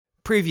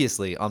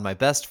Previously on my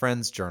best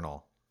friend's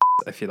journal.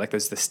 I feel like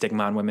there's the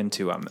stigma on women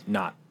to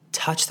not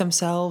touch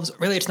themselves.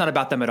 Really, it's not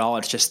about them at all.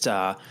 It's just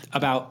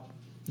about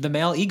the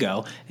male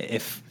ego.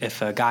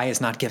 If a guy is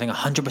not giving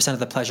 100% of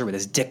the pleasure with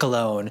his dick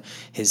alone,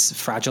 his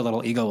fragile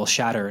little ego will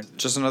shatter.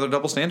 Just another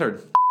double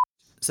standard.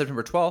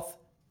 September 12th.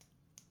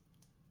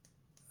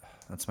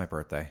 That's my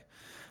birthday.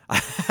 Why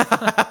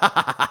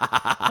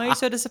are you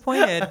so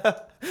disappointed?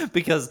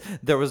 Because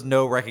there was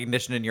no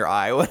recognition in your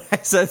eye when I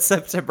said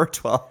September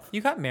 12th. You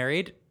got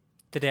married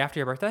the day after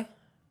your birthday?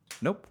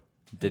 Nope.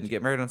 Didn't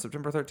get married on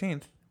September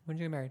 13th. When did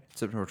you get married?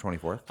 September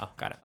 24th. Oh,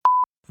 got it.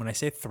 When I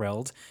say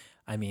thrilled,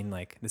 I mean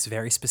like this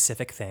very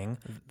specific thing,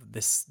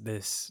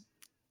 this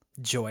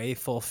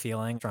joyful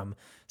feeling from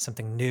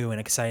something new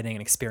and exciting,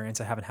 an experience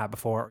I haven't had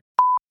before.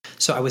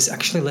 So I was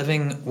actually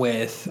living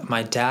with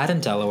my dad in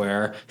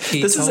Delaware.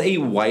 This is a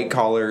white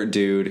collar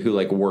dude who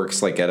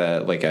works at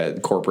a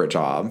corporate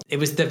job. It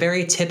was the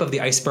very tip of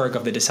the iceberg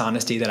of the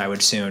dishonesty that I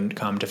would soon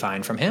come to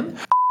find from him.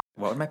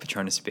 What would my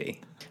Patronus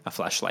be? A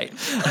fleshlight.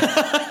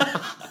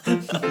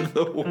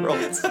 The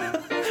world's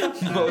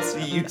most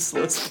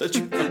useless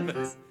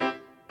Patronus.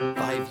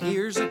 5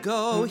 years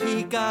ago,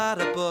 he got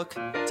a book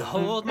to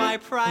hold my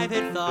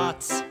private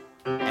thoughts.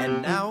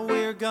 And now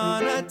we're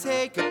gonna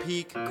take a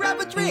peek, grab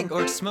a drink,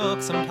 or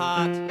smoke some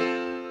pot.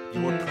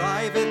 Your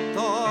private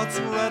thoughts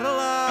read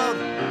aloud.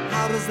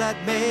 How does that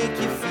make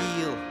you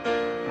feel?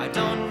 I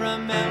don't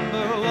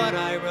remember what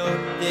I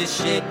wrote.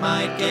 This shit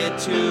might get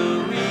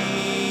too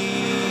real.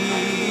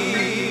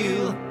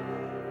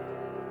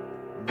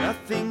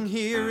 Nothing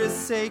here is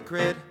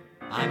sacred.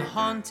 I'm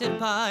haunted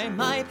by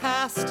my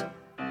past.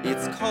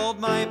 It's called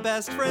My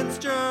Best Friend's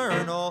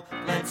Journal.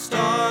 Let's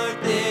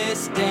start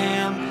this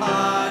damn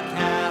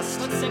podcast.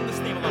 Let's sing this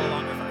theme a little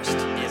longer first.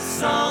 It's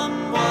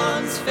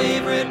someone's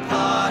favorite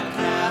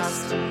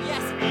podcast.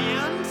 Yes,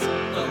 and?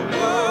 The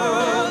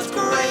world's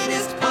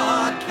greatest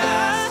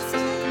podcast.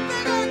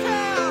 Bigger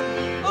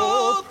Cam,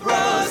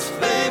 Oprah's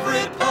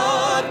favorite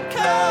podcast.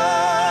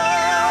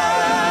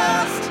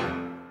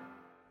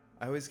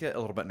 I always get a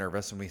little bit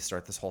nervous when we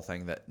start this whole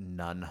thing that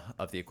none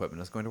of the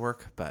equipment is going to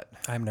work, but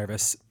I'm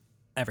nervous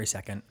every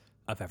second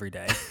of every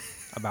day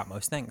about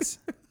most things.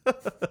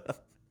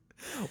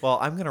 well,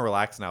 I'm going to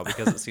relax now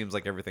because it seems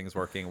like everything's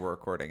working. We're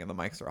recording and the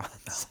mics are on.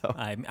 So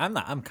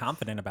I'm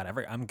confident about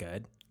I'm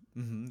good.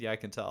 yeah, I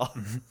can tell.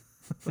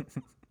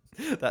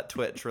 That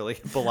twitch really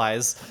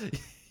belies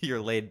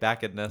your laid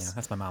backedness. Yeah,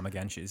 that's my mom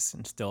again. She's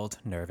instilled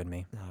nerve in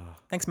me.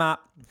 Thanks, Ma.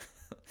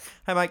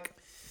 Hi, Mike.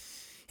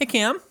 Hey,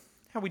 Cam.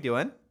 How we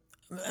doing?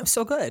 I'm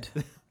so good.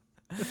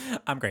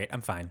 I'm great.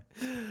 I'm fine.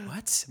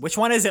 What? Which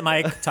one is it,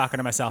 Mike? Talking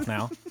to myself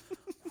now.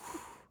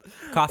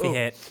 Coffee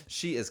hit.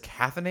 She is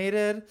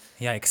caffeinated.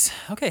 Yikes.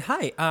 Okay.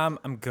 Hi.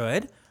 I'm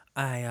good.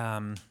 I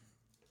don't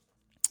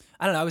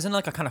know. I was in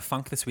a kind of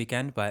funk this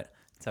weekend, but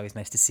it's always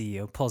nice to see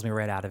you. Pulls me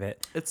right out of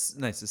it. It's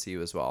nice to see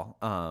you as well.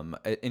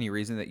 Any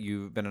reason that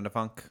you've been in a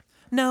funk?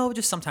 No,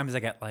 just sometimes I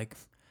get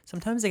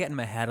in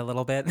my head a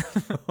little bit.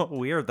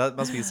 Weird. That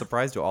must be a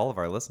surprise to all of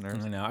our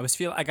listeners. I know.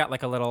 I got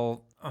a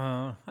little,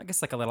 a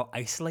little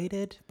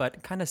isolated,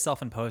 but kind of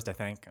self-imposed, I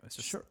think. It was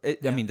just Sure. I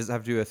mean, does it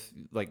have to do with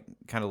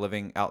kind of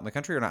living out in the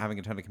country or not having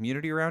a ton of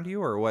community around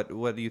you, or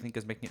what do you think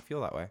is making it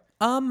feel that way?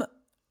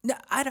 No,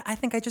 I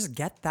think I just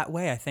get that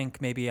way. I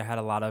think maybe I had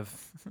a lot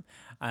of,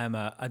 I'm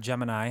a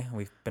Gemini.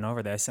 We've been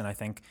over this, and I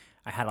think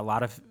I had a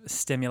lot of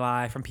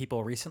stimuli from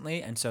people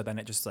recently, and so then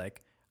it just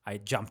I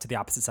jump to the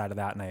opposite side of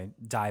that and I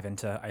dive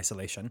into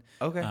isolation.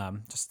 Okay.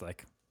 Just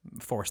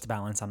forced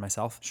balance on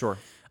myself. Sure.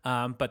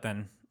 But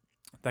then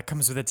that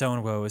comes with its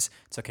own woes.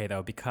 It's okay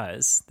though,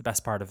 because the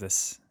best part of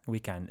this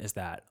weekend is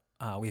that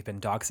we've been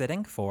dog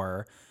sitting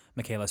for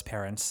Michaela's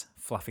parents'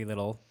 fluffy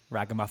little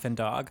ragamuffin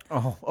dog.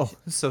 Oh,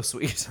 so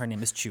sweet. Her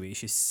name is Chewy.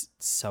 She's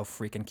so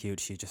freaking cute.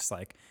 She's just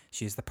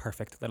she's the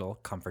perfect little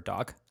comfort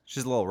dog.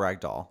 She's a little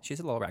rag doll. She's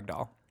a little rag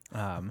doll.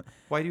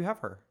 Why do you have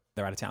her?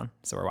 They're out of town,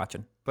 so we're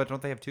watching. But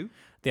don't they have two?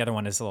 The other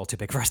one is a little too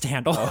big for us to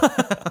handle.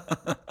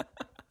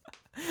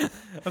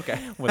 Okay.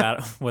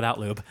 without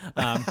lube.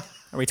 Are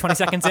we 20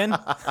 seconds in?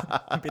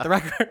 Beat the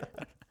record.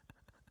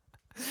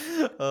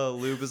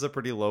 Lube is a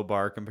pretty low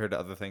bar compared to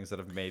other things that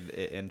have made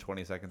it in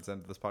 20 seconds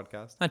into this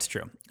podcast. That's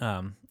true.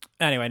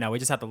 Anyway, no, we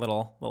just have the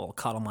little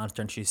cuddle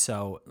monster, and she's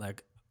so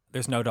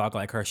there's no dog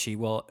like her.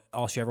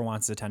 All she ever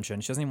wants is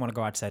attention. She doesn't even want to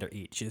go outside or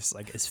eat. She just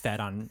is fed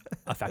on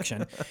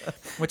affection,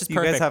 which is You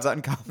perfect. guys have that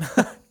in common.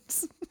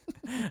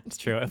 It's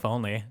true. If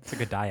only. It's a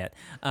good diet.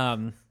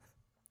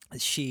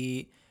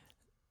 She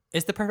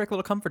is the perfect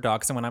little comfort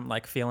dog. So when I'm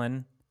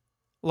feeling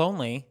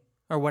lonely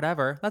or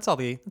whatever, that's all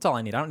I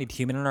need. I don't need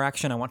human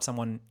interaction. I want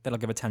someone that'll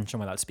give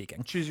attention without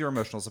speaking. Choose your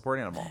emotional support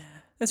animal.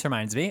 This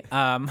reminds me.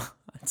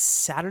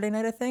 Saturday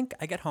night, I think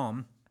I get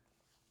home,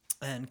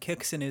 and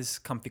Kicks in his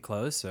comfy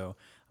clothes. So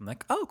I'm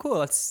like, oh, cool.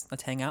 Let's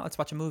hang out. Let's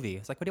watch a movie.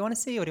 It's like, what do you want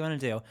to see? What do you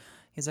want to do?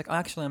 He's like, oh,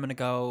 actually, I'm going to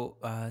go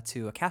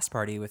to a cast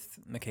party with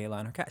Michaela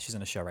and her cat. She's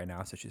in a show right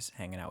now, so she's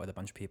hanging out with a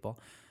bunch of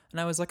people.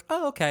 And I was like,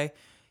 oh, okay.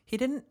 He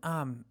didn't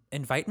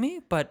invite me,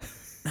 but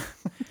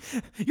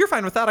You're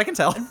fine with that, I can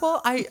tell.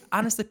 well, I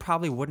honestly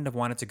probably wouldn't have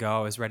wanted to go.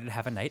 I was ready to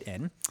have a night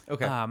in.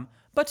 Okay.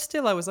 But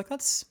still, I was like,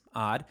 that's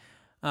odd.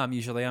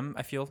 Usually,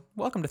 I feel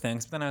welcome to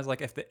things, but then I was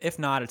like, if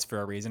not, it's for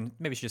a reason.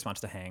 Maybe she just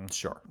wants to hang.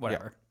 Sure.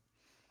 Whatever.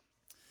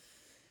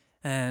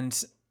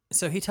 And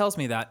so he tells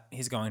me that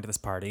he's going to this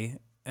party,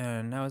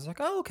 and I was like,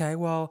 oh, okay.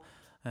 Well,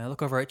 I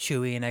look over at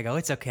Chewy and I go,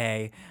 it's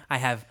okay. I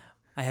have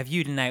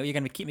you tonight. You're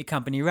gonna keep me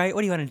company, right?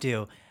 What do you want to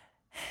do?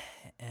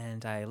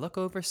 And I look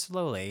over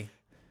slowly,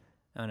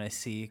 and I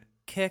see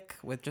Kick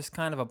with just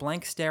kind of a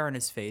blank stare on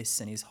his face,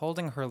 and he's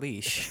holding her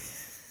leash.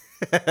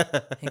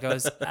 He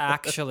goes,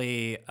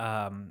 actually,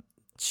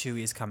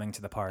 Chewy's coming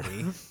to the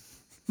party.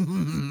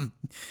 And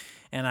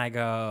I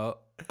go,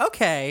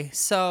 okay,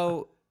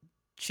 so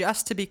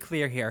just to be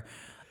clear here,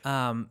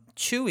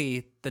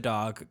 Chewy, the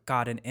dog,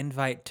 got an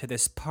invite to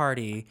this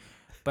party,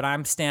 but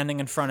I'm standing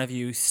in front of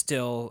you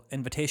still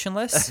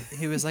invitationless.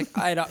 He was like,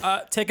 I don't,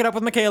 take it up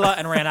with Michaela,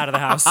 and ran out of the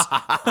house.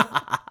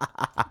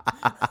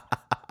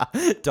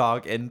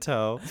 Dog in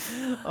tow.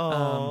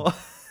 Oh.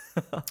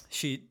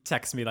 She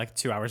texted me like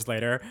 2 hours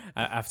later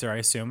after I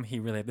assume he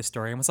relayed the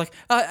story and was like,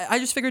 I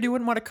just figured you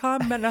wouldn't want to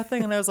come, meant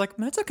nothing. And I was like,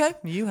 no, it's okay.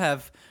 You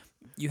have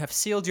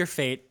sealed your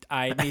fate.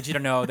 I need you to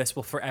know this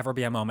will forever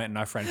be a moment in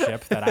our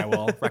friendship that I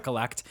will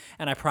recollect.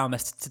 And I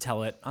promised to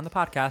tell it on the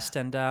podcast.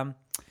 And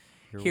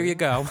here you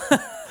go.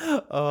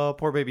 Oh,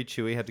 poor baby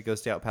Chewy had to go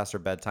stay out past her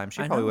bedtime.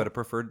 She probably would have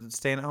preferred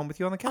staying at home with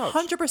you on the couch.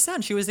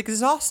 100%. She was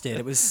exhausted.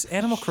 It was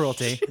animal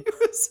cruelty. She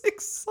was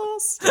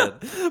exhausted.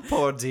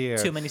 Poor dear.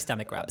 Too many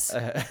stomach rubs.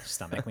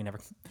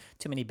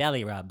 Too many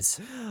belly rubs.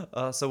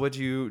 So what'd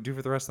you do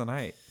for the rest of the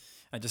night?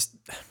 I just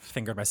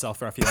fingered myself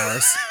for a few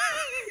hours.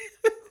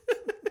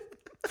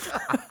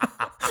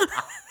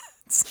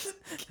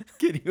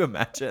 Can you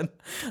imagine?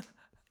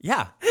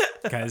 Yeah,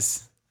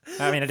 because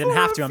I mean, I didn't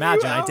have to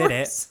imagine. I did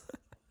it.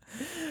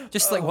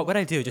 Just like, what would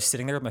I do? Just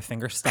sitting there with my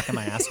finger stuck in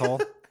my asshole?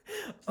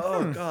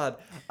 Oh God,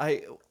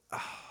 I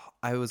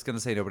was gonna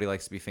say nobody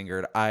likes to be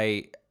fingered.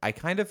 I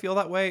kind of feel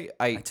that way.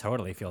 I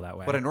totally feel that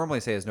way. What I normally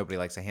say is nobody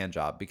likes a hand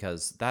job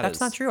because That's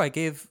not true. I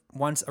gave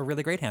once a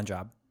really great hand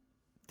job.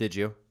 Did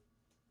you?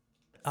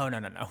 Oh,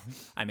 no.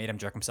 I made him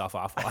jerk himself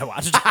off while I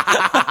watched.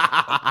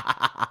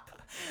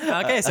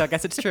 Okay, so I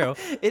guess it's true.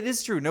 It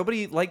is true.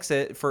 Nobody likes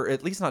it, for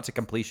at least not to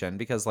completion,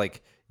 because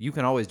like you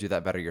can always do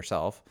that better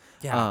yourself.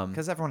 Yeah.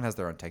 Because everyone has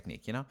their own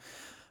technique, you know.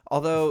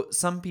 Although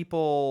some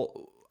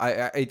people,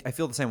 I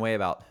feel the same way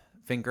about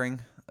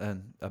fingering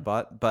a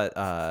butt, but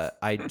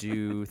I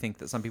do think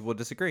that some people would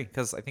disagree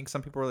because I think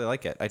some people really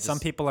like it. Some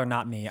people are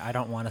not me. I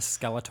don't want a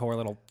Skeletor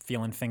little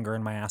feeling finger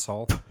in my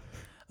asshole.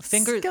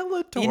 Finger.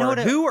 Skeletor. You know what?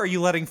 Who are you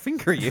letting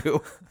finger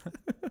you?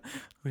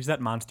 Who's that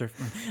monster?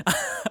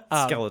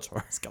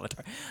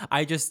 Skeletor.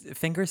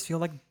 Fingers feel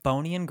like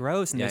bony and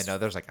gross. And Yeah, I know.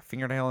 There's like a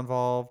fingernail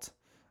involved.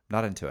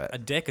 Not into it. a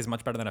dick is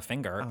much better than a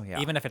finger. Oh, yeah.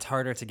 Even if it's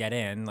harder to get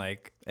in,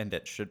 like, And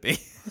it should be.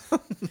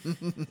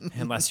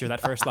 unless you're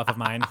that first love of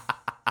mine.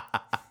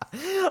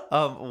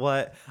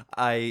 What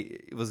I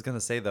was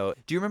gonna say though,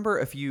 do you remember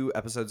a few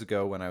episodes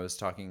ago when we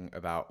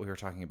were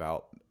talking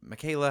about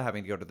Michaela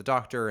having to go to the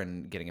doctor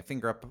and getting a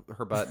finger up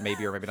her butt,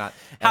 maybe or maybe not?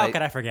 And How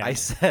could I forget? I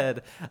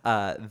said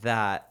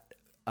that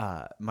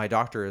my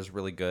doctor is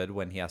really good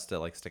when he has to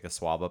like stick a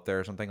swab up there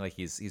or something. Like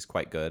he's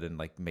quite good and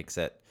like makes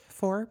it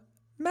For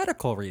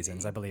medical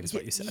reasons, I believe is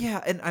what you said. Yeah,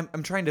 and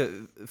I'm trying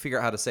to figure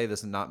out how to say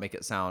this and not make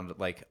it sound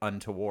like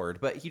untoward,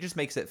 but he just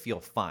makes it feel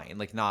fine,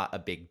 like not a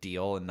big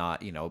deal and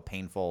not,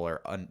 painful or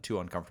too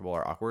uncomfortable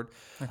or awkward.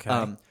 Okay.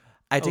 I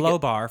A take low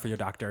it- bar for your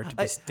doctor to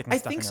be sticking I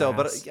stuff think in so, your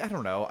but ass. I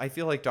don't know. I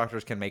feel like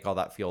doctors can make all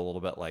that feel a little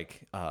bit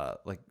like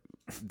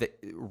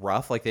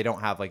rough. Like they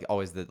don't have like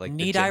always the like.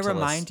 Need the I gentlest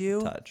remind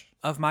you touch.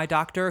 of my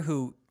doctor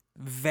who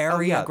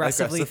very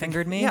aggressively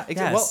fingered me? Yeah,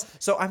 exactly. Yes. Well,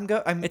 so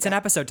I'm. It's an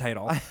episode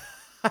title.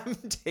 I'm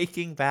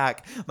taking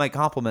back my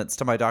compliments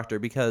to my doctor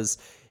because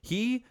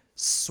he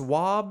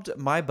swabbed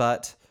my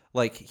butt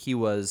like he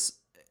was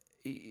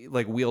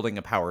like wielding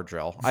a power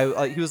drill.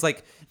 He was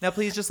like, now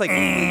please just like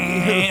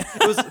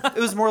it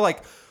was more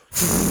like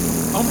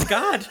Oh my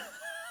God.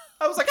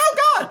 I was like, oh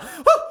God.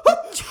 Woo,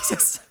 woo.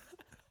 Jesus.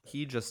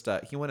 He just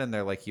he went in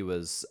there like he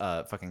was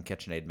a fucking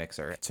KitchenAid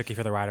mixer. Took you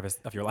for the ride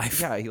of your life.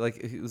 Yeah, he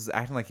was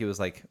acting like he was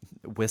like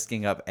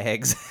whisking up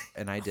eggs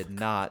and I did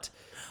not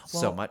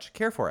so much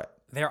care for it.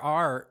 There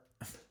are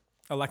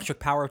electric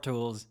power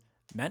tools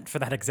meant for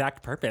that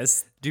exact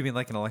purpose. Do you mean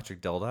like an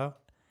electric dildo?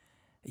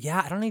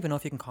 Yeah, I don't even know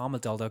if you can call them a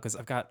dildo because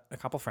I've got a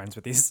couple friends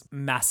with these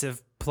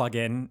massive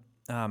plug-in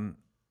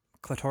clitoral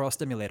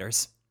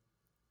stimulators.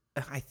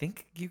 I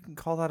think you can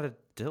call that a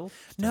dildo.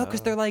 No, because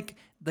they're like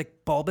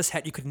bulbous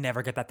head. You could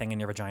never get that thing in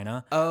your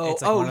vagina. Oh,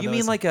 It's like one of you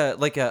mean those-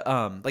 like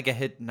a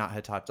hit, not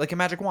Hitachi, like a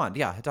magic wand?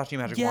 Yeah, Hitachi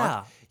magic Yeah.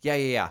 wand.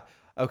 Yeah.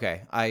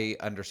 Okay, I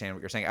understand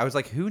what you're saying. I was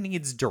like, who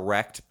needs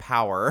direct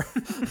power?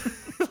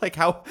 Like,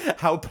 how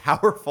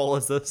powerful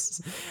is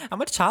this How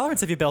much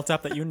tolerance have you built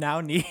up that you now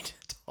need?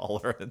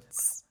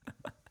 tolerance?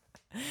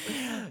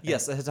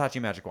 Yes, a Hitachi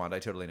magic wand. I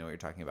totally know what you're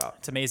talking about.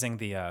 It's amazing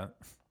the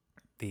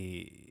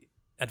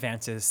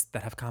advances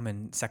that have come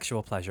in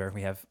sexual pleasure.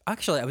 We have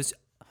actually, I was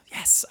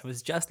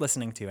just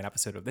listening to an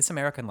episode of This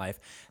American Life,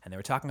 and they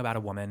were talking about a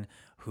woman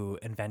who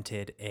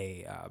invented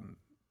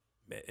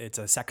it's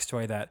a sex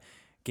toy that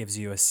gives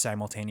you a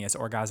simultaneous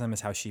orgasm,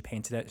 is how she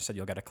painted it. She said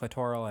you'll get a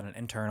clitoral and an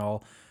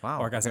internal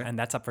orgasm, and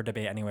that's up for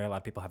debate anyway. A lot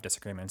of people have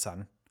disagreements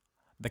on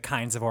the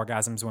kinds of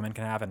orgasms women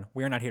can have, and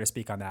we're not here to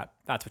speak on that.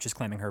 That's what she's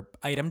claiming her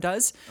item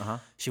does.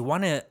 She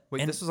won it.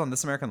 Wait, this was on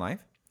This American Life?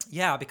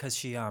 Yeah, because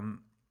she I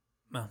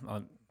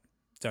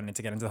don't need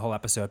to get into the whole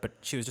episode, but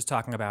she was just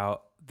talking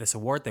about this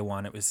award they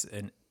won. It was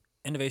an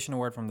innovation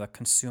award from the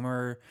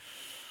consumer,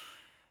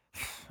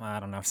 I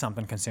don't know,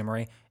 something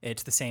consumery.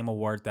 It's the same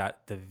award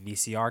that the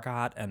VCR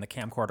got and the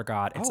camcorder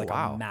got. It's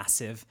a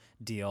massive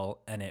deal,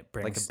 and it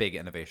brings like a big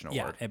innovation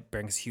award. Yeah, it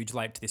brings huge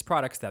light to these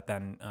products that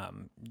then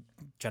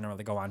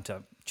generally go on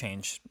to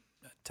change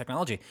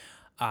technology.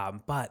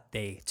 But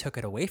they took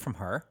it away from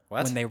her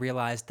when they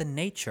realized the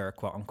nature,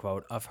 quote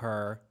unquote, of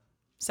her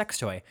sex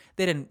toy.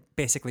 They didn't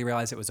basically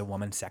realize it was a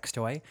woman's sex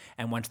toy.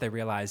 And once they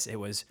realized it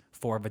was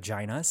for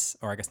vaginas,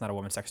 or I guess not a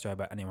woman's sex toy,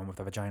 but anyone with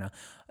a vagina,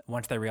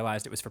 once they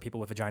realized it was for people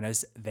with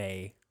vaginas,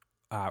 they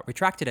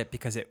retracted it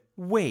because it...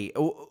 Wait,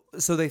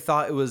 so they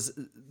thought it was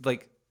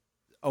like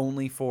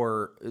only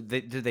for...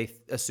 Did they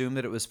assume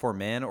that it was for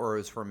men, or it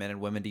was for men and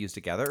women to use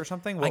together or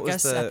something? I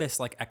guess at this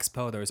like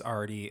expo, there's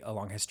already a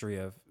long history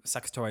of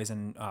sex toys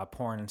and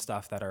porn and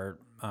stuff that are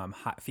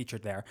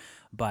featured there,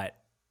 but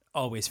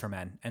always for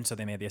men. And so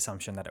they made the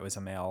assumption that it was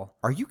a male.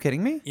 Are you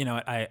kidding me? You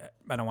know, I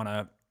don't want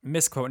to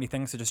misquote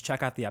anything, so just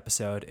check out the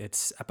episode.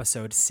 It's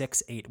episode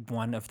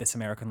 681 of This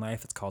American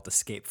Life. It's called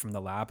Escape from the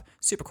Lab.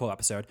 Super cool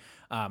episode.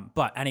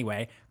 But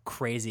anyway,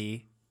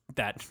 crazy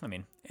that, I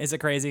mean, is it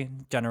crazy?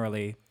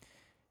 Generally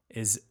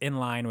is in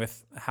line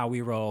with how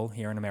we roll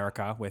here in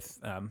America with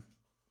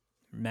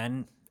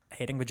men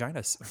hating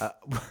vaginas,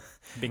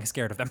 being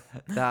scared of them.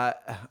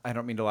 That, I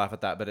don't mean to laugh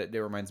at that, but it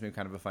reminds me of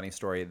kind of a funny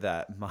story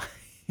that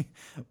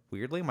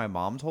weirdly, my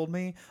mom told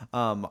me.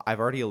 I've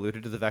already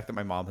alluded to the fact that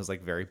my mom is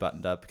like very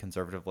buttoned up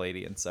conservative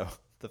lady, and so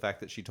the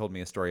fact that she told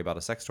me a story about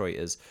a sex toy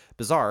is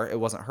bizarre. It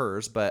wasn't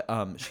hers, but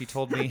she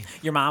told me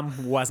your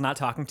mom was not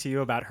talking to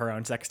you about her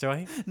own sex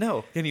toy.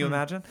 No, can you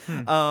imagine?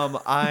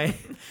 The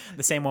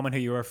same woman who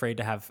you were afraid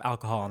to have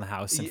alcohol in the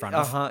house in front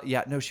of.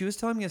 Yeah, no, she was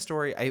telling me a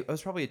story. I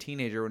was probably a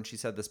teenager when she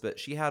said this, but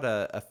she had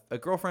a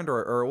girlfriend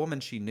or a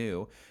woman she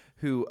knew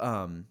who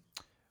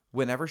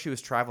whenever she was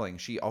traveling,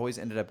 she always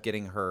ended up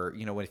getting her,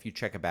 you know, if you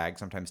check a bag,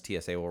 sometimes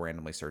TSA will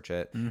randomly search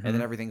it, and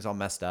then everything's all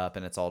messed up,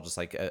 and it's all just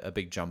like a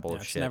big jumble of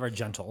it's shit. It's never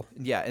gentle.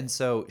 Yeah, and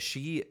so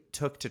she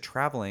took to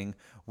traveling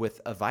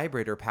with a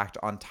vibrator packed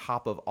on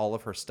top of all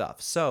of her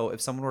stuff. So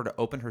if someone were to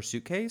open her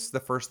suitcase, the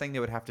first thing they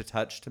would have to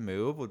touch to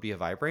move would be a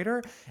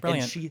vibrator.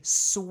 Brilliant. And she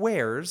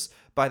swears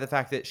by the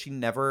fact that she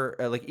never,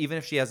 like, even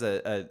if she has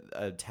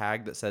a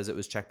tag that says it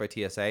was checked by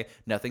TSA,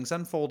 nothing's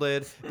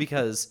unfolded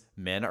because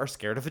men are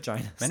scared of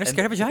vaginas. Men are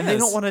scared of vaginas. And they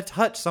don't want to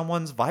touch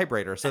someone's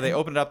vibrator. So they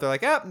open it up. They're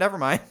like, never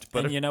mind.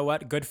 But and you know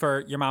what? Good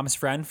for your mom's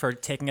friend for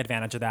taking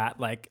advantage of that.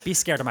 Like, be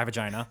scared of my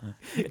vagina.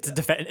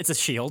 It's a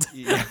shield.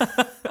 Yeah.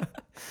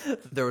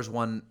 There was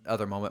one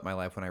other moment in my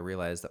life when I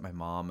realized that my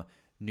mom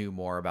knew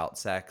more about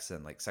sex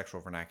and like sexual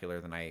vernacular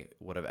than I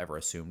would have ever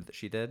assumed that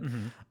she did.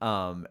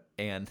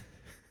 And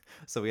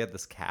so we had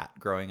this cat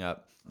growing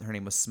up. Her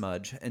name was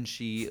Smudge, and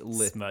she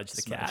lived Smudge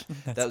the cat.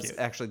 That was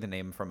actually the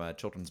name from a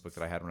children's book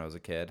that I had when I was a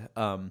kid.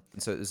 And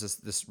so it was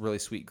this really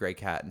sweet gray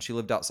cat, and she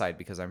lived outside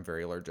because I'm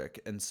very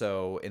allergic. And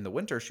so in the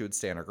winter, she would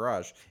stay in our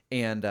garage.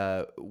 And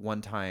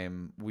one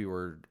time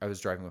I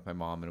was driving with my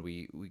mom, and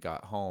we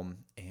got home,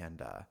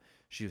 and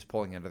she was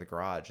pulling into the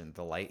garage, and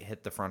the light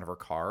hit the front of her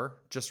car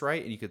just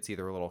right, and you could see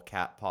there were little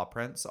cat paw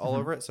prints all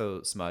over it.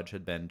 So Smudge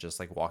had been just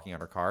like walking on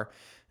her car,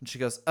 and she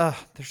goes,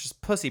 there's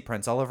just pussy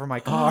prints all over my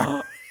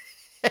car.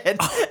 and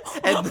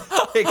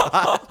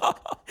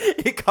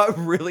it got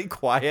really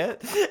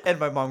quiet, and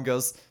my mom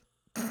goes,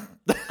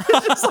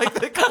 just like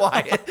the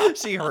quiet.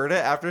 She heard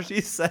it after she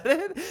said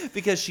it,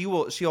 because she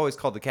always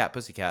called the cat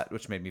Pussycat,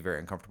 which made me very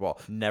uncomfortable.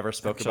 Never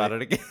spoke about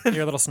it again.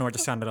 Your little snore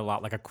just sounded a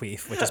lot like a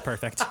queef, which is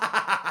perfect.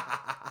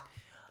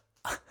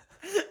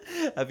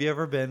 Have you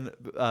ever been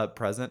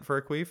present for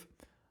a queef?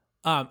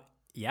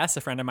 Yes,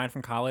 a friend of mine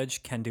from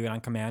college can do it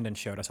on command and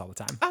showed us all the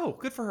time. Oh,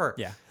 good for her.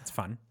 Yeah, it's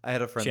fun. I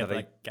had a friend she had that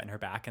to, get in her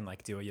back and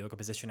like do a yoga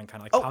position and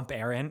kind of like pump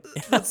air in.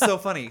 That's so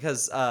funny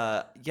because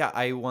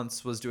I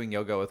once was doing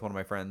yoga with one of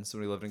my friends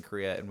when we lived in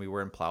Korea, and we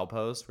were in plow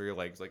pose where your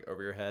legs like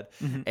over your head,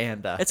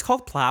 and it's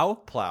called plow.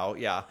 Plow,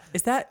 yeah.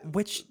 Is that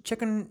which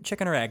chicken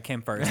or egg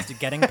came first?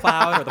 Getting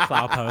plowed or the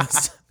plow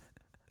pose?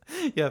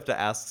 You have to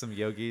ask some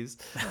yogis.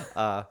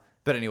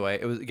 But anyway,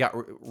 it got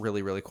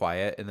really, really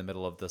quiet in the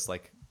middle of this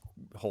like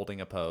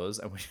holding a pose,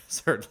 and we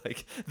just heard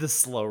like the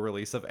slow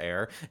release of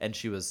air, and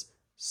she was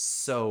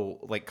so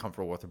like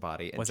comfortable with her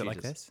body. And was it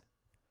like this?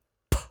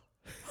 No,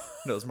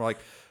 it was more like,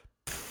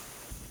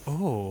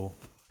 oh.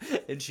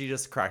 And she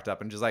just cracked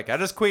up and just like, I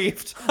just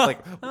queefed. Like,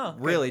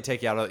 really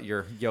take you out of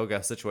your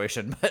yoga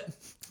situation, but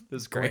it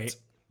was great.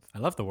 I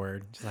love the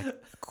word. Just like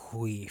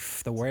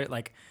queef. The word,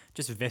 like,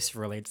 just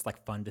viscerally, it's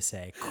like fun to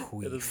say.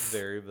 Queef. It is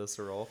very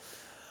visceral.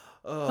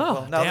 Oh,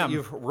 Well, now damn. that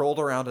you've rolled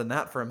around in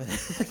that for a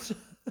minute.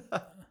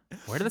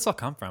 Where did this all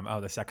come from?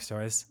 Oh, the sex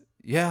toys.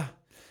 Yeah.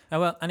 Oh,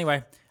 well,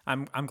 anyway,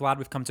 I'm glad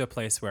we've come to a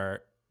place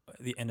where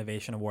the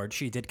Innovation Award,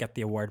 she did get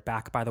the award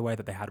back, by the way,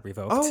 that they had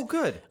revoked. Oh,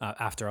 good.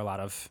 After a lot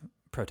of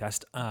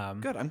protest.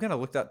 Good. I'm going to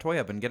look that toy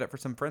up and get it for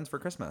some friends for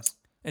Christmas.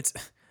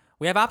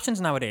 We have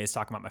options nowadays.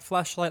 Talking about my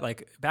fleshlight,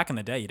 like back in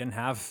the day,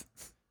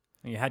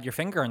 you had your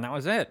finger and that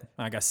was it,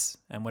 I guess,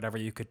 and whatever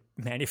you could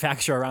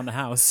manufacture around the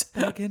house.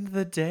 Back in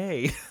the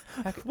day.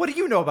 What do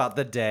you know about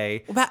the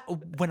day?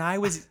 When I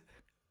was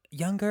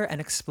younger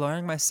and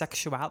exploring my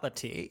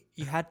sexuality,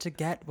 you had to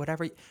get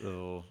whatever.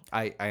 Oh,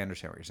 I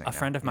understand what you're saying. A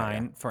friend of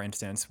mine, for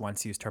instance,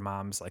 once used her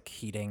mom's like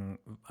heating,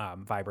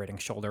 vibrating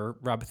shoulder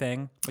rub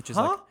thing, which is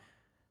like,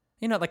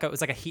 like it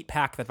was like a heat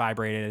pack that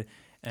vibrated,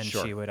 and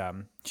Sure. she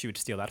would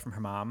steal that from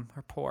her mom.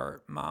 Her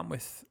poor mom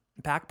with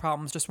back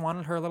problems just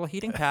wanted her little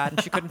heating pad,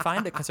 and she couldn't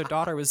find it because her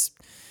daughter was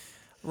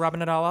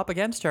rubbing it all up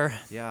against her.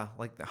 Yeah,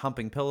 like the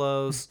humping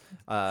pillows.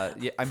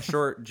 Yeah, I'm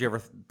sure. Did you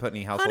ever put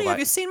any household? Honey, have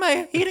you seen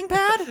my heating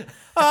pad?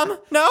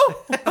 No.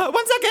 1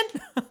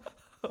 second.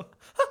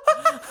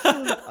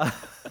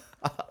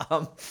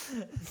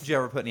 Did you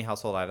ever put any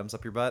household items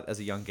up your butt as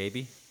a young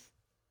Gaby?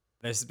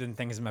 There's been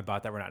things in my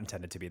butt that were not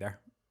intended to be there.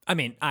 I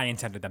mean, I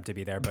intended them to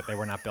be there, but they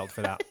were not built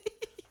for that.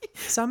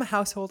 Some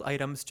household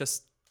items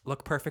just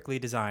look perfectly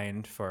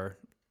designed for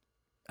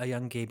a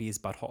young Gaby's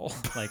butthole,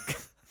 like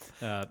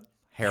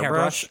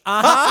Hairbrush?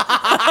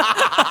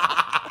 Uh-huh.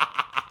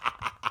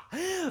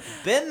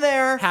 Been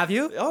there. Have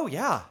you? Oh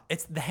yeah.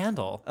 It's the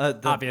handle, The-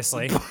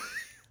 obviously.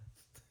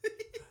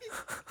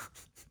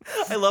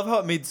 I love how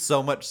it made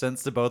so much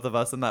sense to both of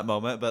us in that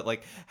moment, but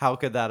like, how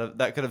could that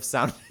could have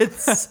sounded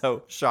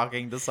so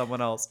shocking to someone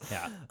else?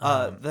 Yeah.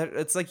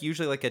 It's like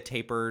usually like a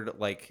tapered,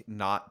 like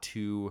not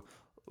too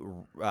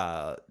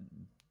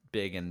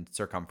big in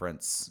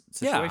circumference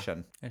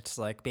situation. Yeah. It's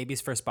like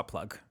baby's first butt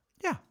plug.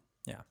 Yeah,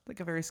 Yeah. like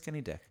a very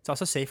skinny dick. It's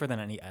also safer than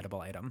any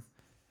edible item.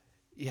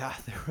 Yeah,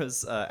 there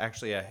was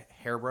actually a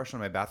hairbrush in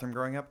my bathroom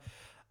growing up.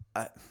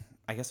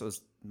 I guess it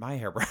was my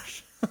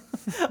hairbrush.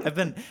 I've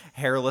been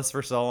hairless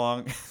for so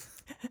long.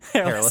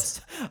 Hairless.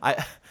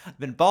 I've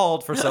been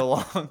bald for so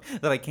long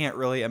that I can't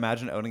really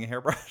imagine owning a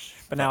hairbrush.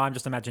 But now I'm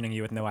just imagining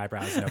you with no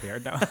eyebrows, no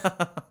beard. No.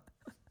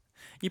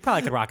 You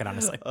probably could rock it,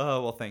 honestly.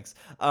 Oh, well, thanks.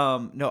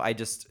 No,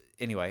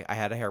 anyway, I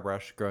had a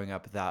hairbrush growing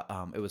up that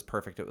it was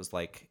perfect. It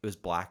was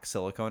black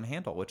silicone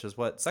handle, which is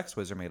what sex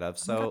toys are made of.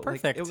 So God,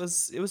 perfect. Like, it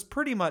was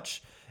pretty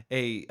much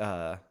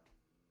a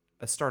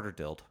starter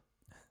dild.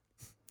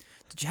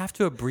 Did you have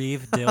to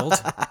abbreviate dild?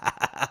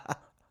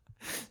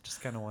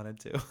 Just kind of wanted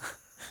to.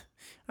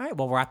 All right,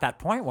 well, we're at that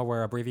point where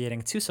we're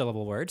abbreviating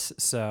 2-syllable words,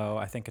 so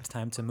I think it's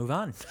time to move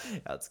on. Yeah,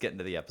 let's get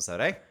into the episode,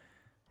 eh?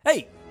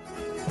 Hey!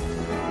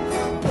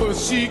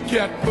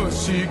 Pussycat,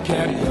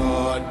 pussycat,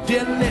 you're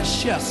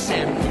delicious.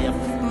 And if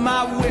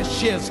my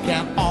wishes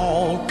can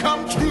all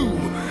come true,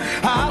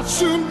 I'll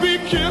soon be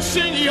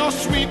kissing your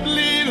sweet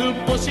little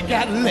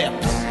pussycat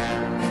lips.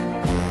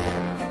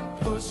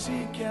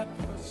 Pussycat,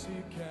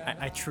 pussycat.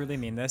 I truly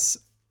mean this.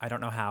 I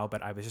don't know how,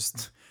 but I was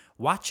just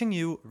watching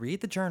you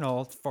read the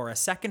journal for a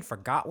second,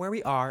 forgot where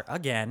we are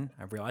again.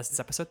 I realized it's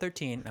episode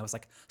 13, and I was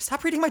like,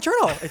 stop reading my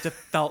journal. It just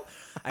felt,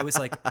 I was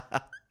like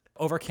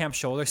over Camp's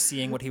shoulder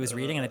seeing what he was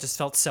reading, and it just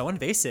felt so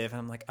invasive. And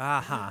I'm like,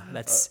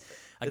 that's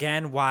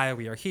again why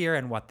we are here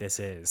and what this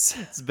is.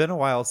 It's been a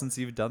while since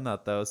you've done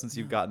that, though, since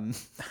you've gotten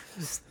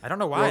I don't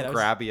know why. real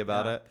grabby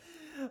about it.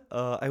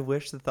 I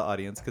wish that the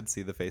audience could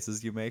see the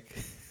faces you make.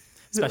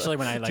 Especially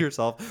when I to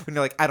yourself. When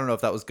you're like, I don't know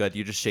if that was good.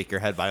 You just shake your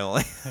head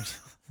violently.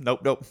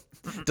 Nope.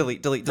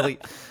 Delete.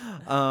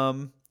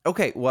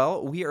 Okay,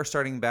 well, we are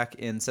starting back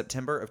in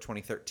September of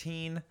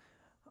 2013.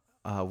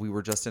 We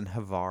were just in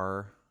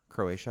Hvar,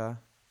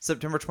 Croatia.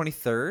 September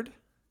 23rd?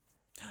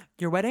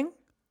 Your wedding?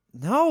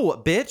 No,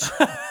 bitch.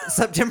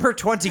 September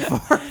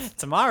 24th.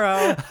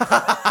 Tomorrow.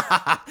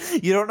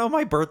 You don't know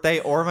my birthday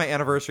or my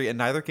anniversary, and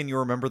neither can you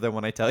remember them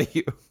when I tell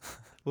you.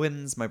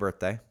 When's my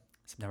birthday?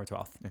 September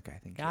 12th. Okay,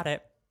 thank you. Got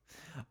it.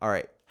 All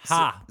right.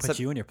 Ha! Put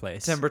you in your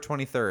place. September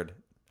 23rd.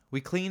 We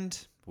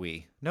cleaned.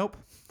 Nope.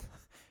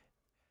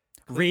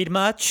 Read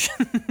much?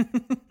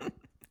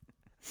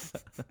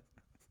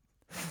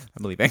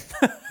 I'm leaving.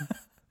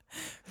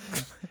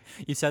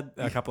 You said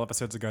a couple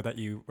episodes ago that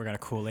you were going to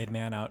Kool-Aid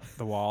Man out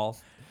the wall.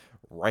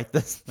 Right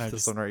this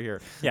just- one right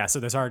here. Yeah, so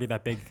there's already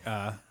that big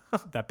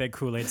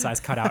Kool-Aid size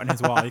cutout in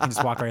his wall. You can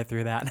just walk right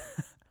through that.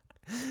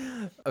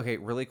 Okay,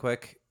 really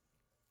quick.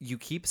 You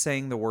keep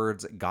saying the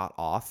words got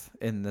off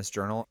in this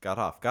journal. Got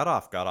off. God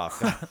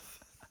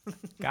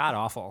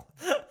awful.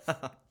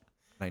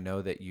 I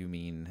know that you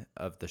mean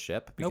of the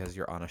ship because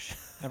you're on a ship.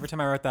 Every time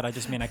I wrote that, I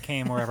just mean I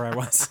came wherever I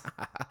was.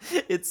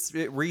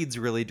 It reads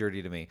really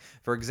dirty to me.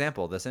 For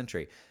example, this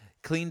entry.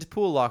 Cleaned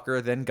pool locker,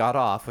 then got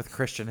off with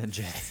Christian and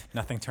Jay.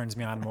 Nothing turns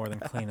me on more than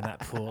cleaning that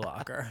pool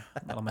locker.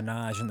 Little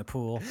menage in the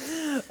pool.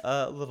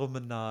 Little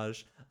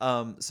menage.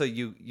 So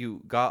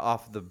you got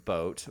off the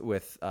boat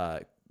with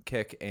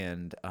Kik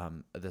and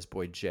this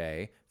boy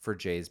Jay for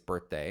Jay's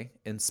birthday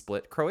in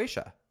Split,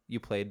 Croatia. You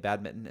played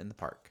badminton in the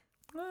park.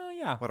 Oh,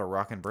 yeah. What a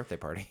rockin' birthday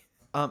party.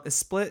 Is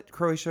Split,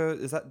 Croatia,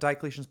 is that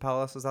Diocletian's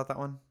Palace? Is that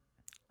one?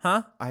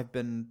 Huh? I've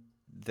been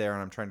there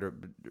and I'm trying to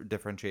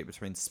differentiate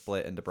between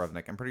Split and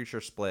Dubrovnik. I'm pretty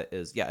sure Split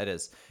is, it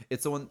is.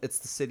 It's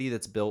the city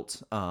that's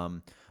built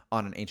on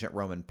an ancient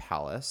Roman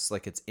palace.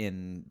 Like it's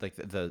in like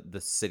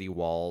the city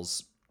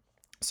walls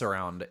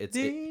surround.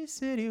 These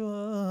city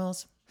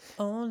walls,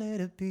 only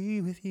to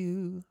be with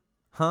you.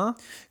 Huh?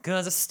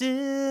 'Cause I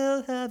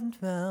still haven't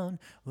found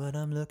what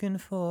I'm looking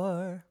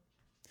for.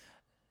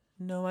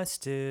 No, I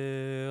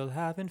still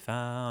haven't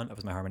found. That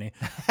was my harmony.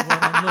 What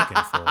I'm looking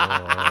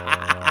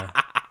for.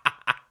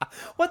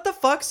 What the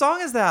fuck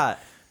song is that?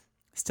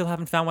 Still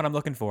haven't found what I'm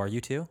looking for.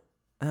 You too?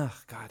 Oh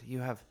God, you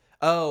have.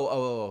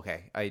 Oh,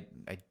 okay. I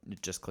it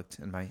just clicked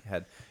in my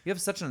head. You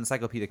have such an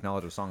encyclopedic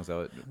knowledge of songs,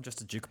 though. I'm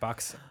just a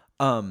jukebox.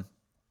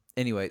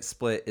 Anyway,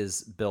 Split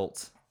is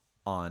built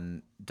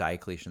on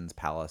Diocletian's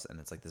palace, and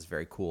it's like this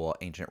very cool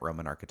ancient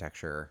Roman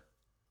architecture.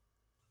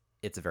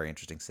 It's a very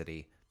interesting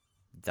city.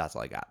 That's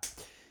all I got.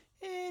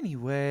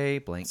 Anyway,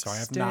 blank Sorry,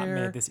 I've stare. not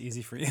made this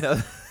easy for you. No,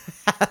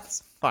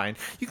 that's fine.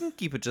 You can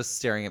keep it just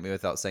staring at me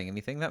without saying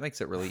anything. That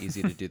makes it really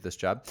easy to do this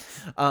job.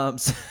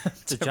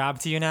 It's a job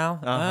to you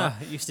now?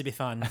 It used to be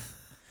fun.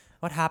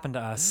 What happened to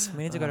us?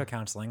 We need to go to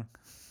counseling.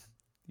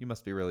 You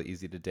must be really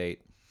easy to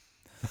date.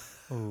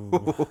 Ooh,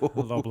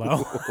 low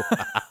blow.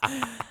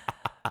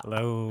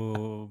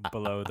 Low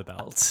below the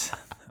belt.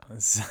 That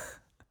was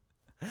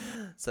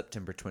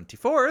September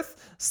 24th,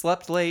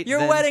 slept late. your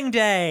then- wedding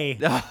day.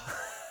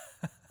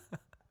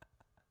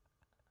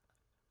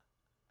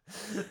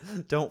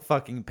 Don't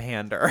fucking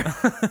pander.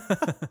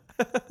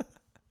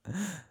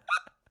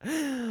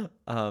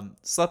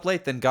 Slept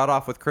late, then got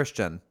off with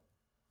Christian.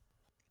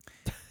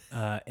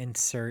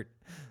 Insert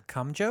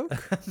cum joke.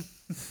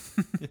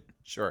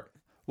 Sure.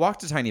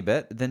 Walked a tiny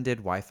bit, then did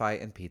Wi-Fi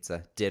and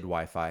pizza. Did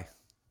Wi-Fi.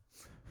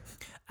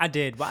 I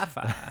did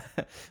Wi-Fi.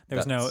 There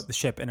was That's- the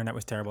ship internet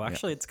was terrible.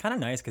 Actually, it's kind of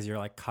nice because you're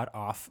like cut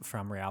off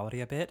from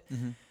reality a bit.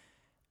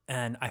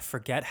 And I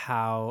forget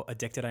how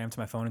addicted I am to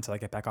my phone until I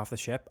get back off the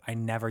ship. I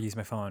never use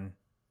my phone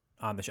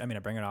on the ship. I mean, I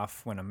bring it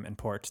off when I'm in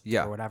port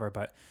Yeah. or whatever,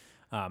 but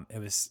it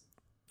was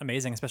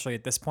amazing, especially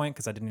at this point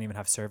because I didn't even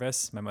have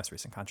service. My most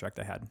recent contract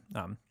I had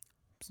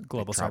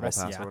global Travel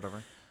service. pass or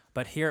whatever.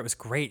 But here it was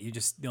great.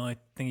 The only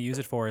thing you use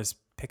it for is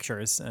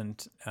pictures,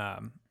 and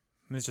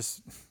it was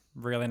just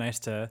really nice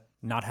to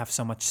not have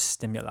so much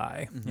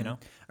stimuli, you know?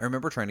 I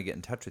remember trying to get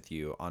in touch with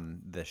you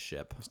on this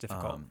ship. It was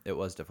difficult. It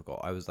was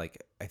difficult. I was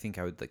like, I think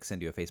I would like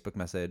send you a Facebook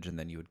message and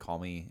then you would call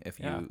me if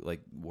Yeah. you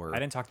like were. I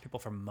didn't talk to people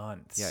for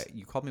months. Yeah,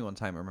 you called me one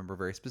time. I remember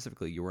very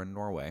specifically. You were in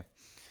Norway.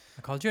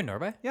 I called you in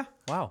Norway? Yeah,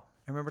 Wow.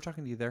 I remember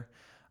talking to you there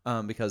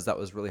because that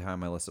was really high on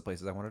my list of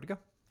places I wanted to go.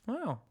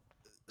 Wow.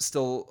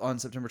 Still on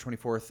September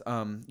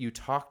 24th, you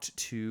talked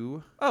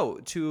to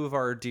two of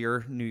our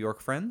dear New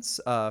York friends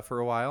for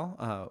a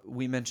while.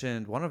 We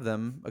mentioned one of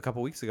them a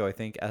couple weeks ago, I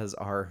think, as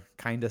our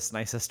kindest,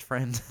 nicest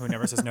friend Who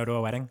never says no to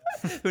a wedding?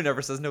 who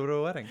never says no to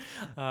a wedding.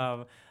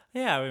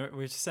 Yeah, we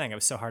were just saying it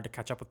was so hard to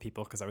catch up with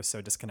people because I was so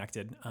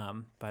disconnected.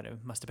 But it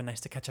must have been nice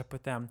to catch up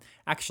with them.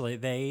 Actually,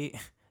 they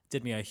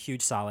did me a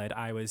huge solid.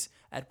 I was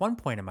at one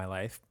point in my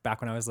life,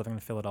 back when I was living in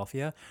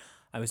Philadelphia,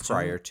 I was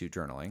Prior to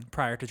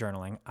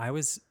journaling. I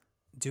was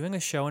doing a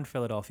show in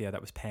Philadelphia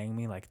that was paying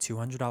me like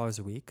 $200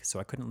 a week, so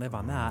I couldn't live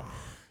on that.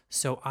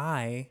 So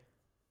I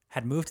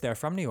had moved there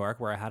from New York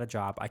where I had a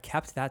job. I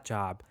kept that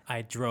job.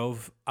 I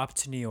drove up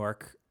to New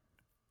York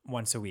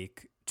once a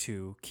week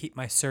to keep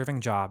my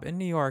serving job in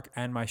New York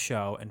and my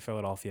show in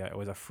Philadelphia. It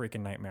was a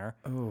freaking nightmare.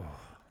 Oh.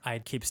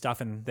 I'd keep stuff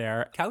in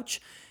their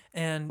couch.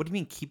 And What do you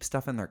mean keep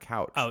stuff in their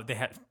couch? oh, they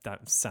had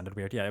that sounded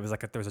weird. Yeah, it was like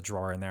there was a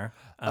drawer in there.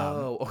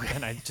 Okay.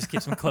 And I just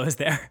keep some clothes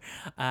there.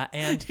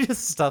 And You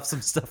just stuff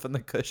some stuff in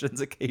the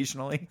cushions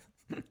occasionally.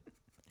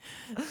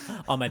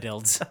 all my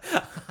dilds.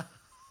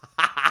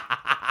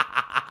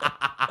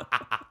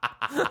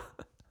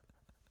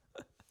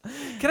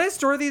 Can I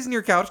store these in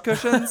your couch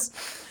cushions?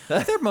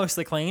 They're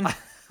mostly clean.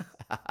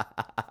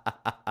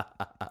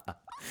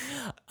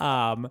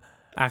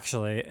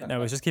 Actually, no, I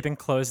was just keeping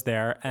clothes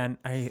there, and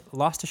I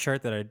lost a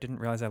shirt that I didn't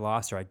realize I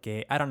lost, or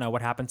I don't know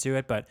what happened to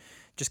it, but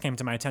it just came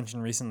to my attention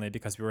recently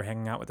because we were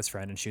hanging out with this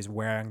friend, and she was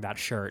wearing that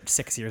shirt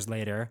 6 years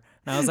later,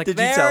 and I was like, Did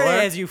you "There tell it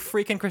her? is, you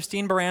freaking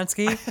Christine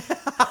Baranski."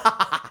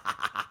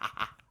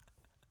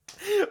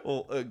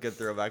 Well, a good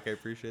throwback. I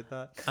appreciate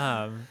that.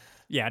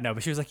 Yeah, no,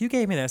 but she was like, "You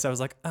gave me this." I was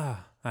like, "Oh,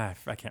 I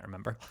can't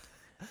remember."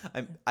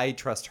 I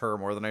trust her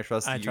more than I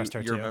trust I you, trust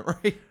her your too.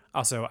 memory.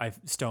 Also, I've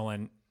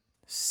stolen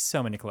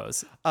so many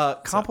clothes.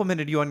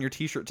 Complimented you on your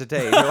T-shirt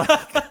today. You're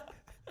like,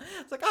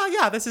 It's like, "Oh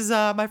yeah, this is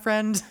my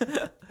friend."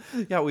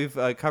 yeah, we've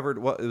covered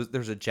what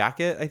there's a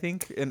jacket, I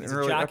think, in an a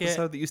earlier jacket.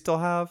 episode that you still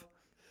have.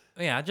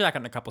 Yeah, a jacket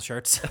and a couple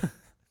shirts.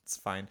 It's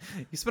fine.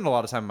 You spend a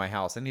lot of time in my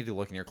house. I need to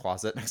look in your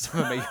closet next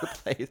time I'm at your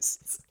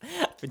place.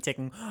 I've been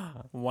taking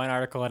one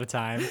article at a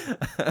time.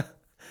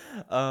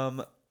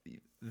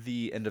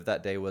 The end of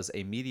that day was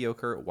a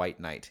mediocre white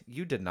knight.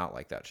 You did not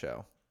like that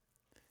show.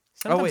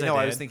 Oh wait, no,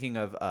 I was did. thinking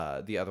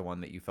of the other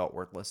one that you felt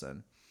worthless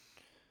in.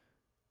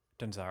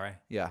 Tanzari.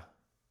 Yeah.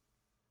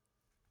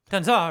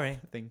 Tanzari.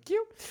 Thank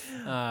you.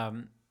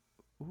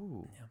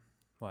 Ooh. Yeah.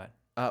 What?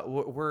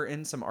 We're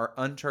in some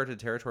uncharted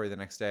territory the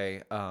next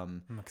day.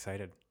 I'm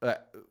excited.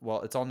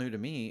 Well, it's all new to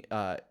me.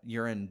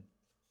 You're in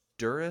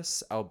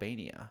Durrës,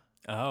 Albania.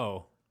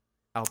 Oh.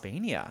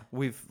 Albania.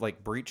 We've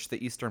like breached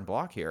the Eastern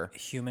Bloc here.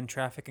 Human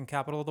trafficking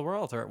capital of the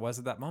world, or it was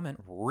at that moment.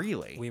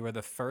 Really? We were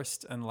the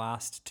first and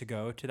last to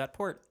go to that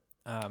port.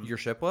 Your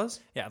ship was?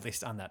 Yeah, at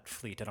least on that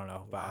fleet. I don't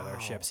know about other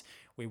ships.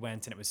 We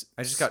went and it was.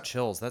 I just got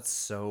chills. That's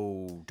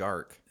so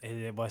dark.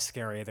 It was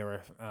scary. There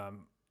were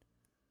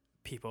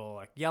people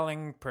like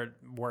yelling,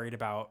 worried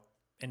about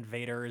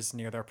invaders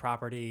near their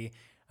property.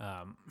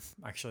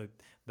 Actually,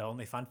 the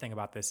only fun thing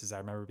about this is I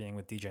remember being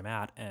with DJ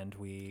Matt and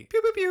we.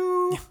 Pew pew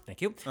pew.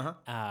 Thank you.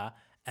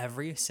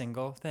 Every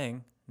single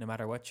thing, no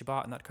matter what you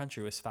bought in that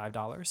country, was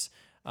 $5.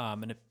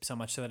 And so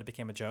much so that it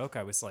became a joke.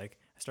 I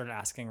started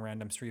asking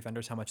random street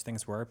vendors how much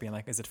things were, being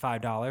like, "Is it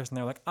 $5?" And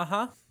they're like, "Uh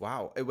huh."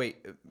 Wow.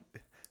 Wait.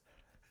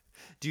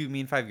 Do you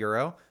mean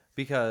 €5?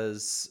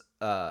 Because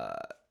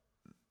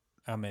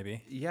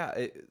Maybe.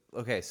 yeah.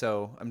 Okay.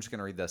 So I'm just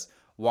gonna read this.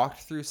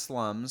 Walked through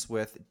slums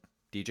with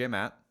DJ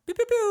Matt. Pew,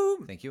 pew,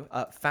 pew. Thank you.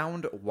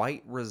 Found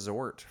white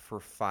resort for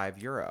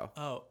 €5.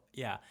 Oh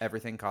yeah.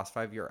 Everything costs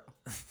 €5.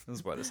 This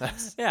is what it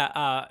says.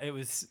 Yeah. It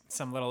was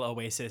some little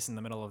oasis in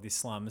the middle of these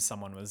slums.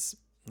 Someone was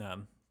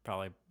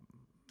probably,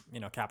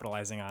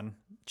 capitalizing on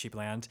cheap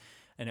land,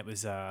 and it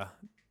was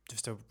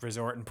just a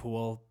resort and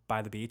pool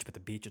by the beach. But the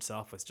beach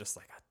itself was just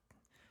like a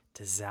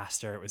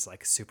disaster. It was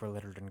like super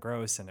littered and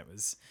gross, and it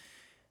was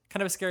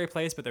kind of a scary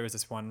place. But there was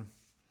this one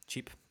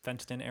cheap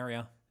fenced-in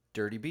area.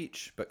 Dirty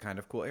beach, but kind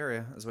of cool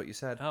area, is what you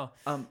said. Oh.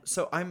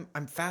 So I'm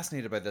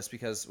fascinated by this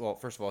because, well,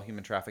 first of all,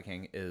 human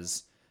trafficking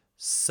is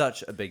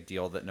such a big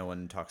deal that no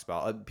one talks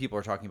about. People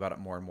are talking about it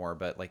more and more,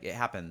 but like it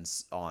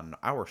happens on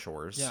our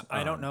shores. Yeah,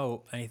 I don't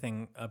know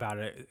anything about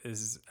it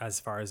as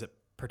far as it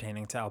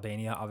pertaining to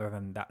Albania, other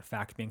than that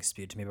fact being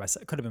spewed to me by,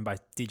 it could have been by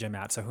DJ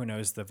Matt, so who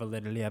knows the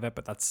validity of it,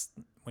 but that's,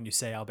 when you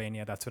say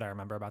Albania, that's what I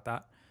remember about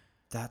that.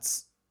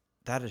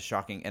 That is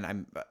shocking,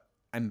 and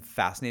I'm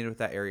fascinated with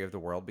that area of the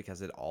world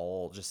because it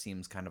all just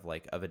seems kind of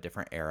like of a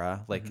different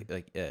era, like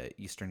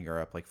Eastern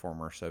Europe, like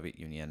former Soviet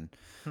Union.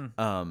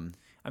 I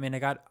mean,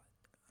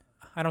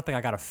 I don't think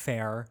I got a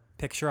fair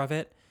picture of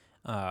it.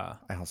 I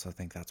also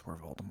think that's where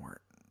Voldemort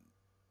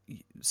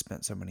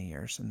spent so many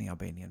years, in the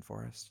Albanian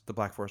forest, the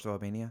Black Forest of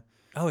Albania.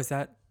 Oh, is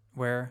that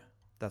where?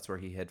 That's where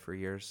he hid for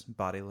years,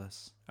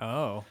 bodiless.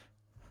 Oh.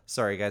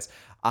 Sorry, guys.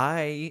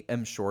 I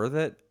am sure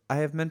that I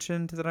have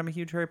mentioned that I'm a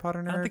huge Harry Potter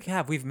nerd. I don't think you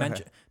have. We've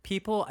mentioned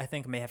people, I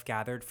think, may have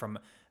gathered from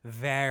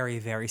very,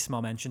 very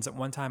small mentions. At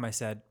one time I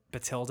said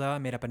Batilda,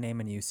 made up a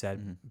name, and you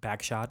said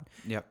Bagshot.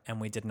 Yep.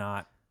 And we did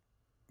not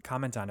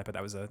comment on it, but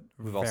that was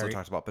We've also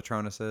talked about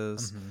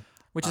Patronuses.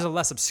 which is a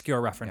less obscure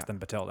reference than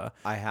Batilda.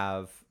 I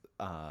have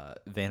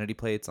vanity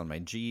plates on my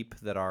Jeep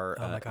that are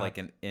like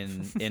an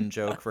in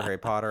joke for Harry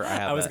Potter.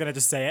 I was gonna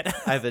just say it.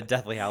 I have a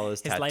Deathly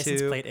Hallows His tattoo.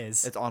 license plate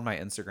is. It's on my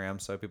Instagram,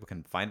 so people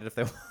can find it if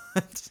they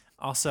want.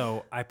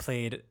 Also, I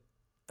played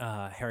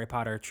Harry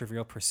Potter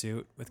Trivial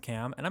Pursuit with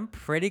Cam, and I'm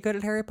pretty good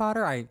at Harry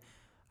Potter. I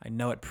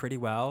know it pretty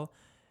well.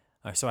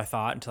 So I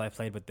thought, until I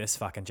played with this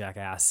fucking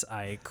jackass.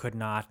 I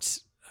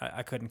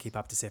couldn't keep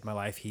up to save my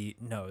life. He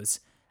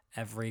knows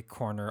every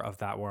corner of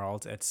that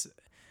world. It's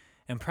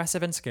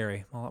impressive and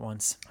scary all at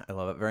once. I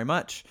love it very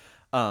much.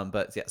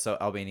 But yeah, so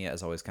Albania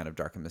is always kind of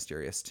dark and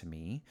mysterious to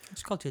me. I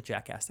just called you a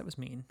jackass. That was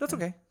mean. That's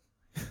okay.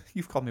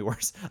 You've called me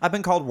worse. I've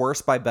been called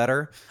worse by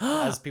better,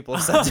 as people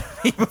have said to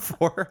me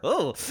before.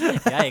 Oh,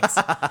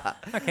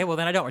 yikes. Okay, well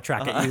then I don't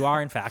retract it. You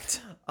are, in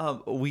fact.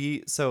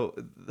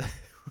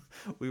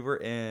 We were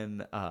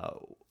in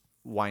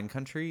wine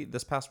country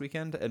this past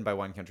weekend, and by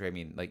wine country I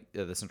mean like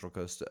the central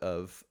coast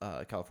of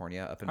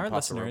California, up in Our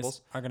Paso listeners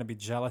Robles. are going to be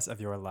jealous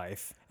of your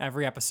life.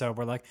 Every episode,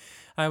 we're like,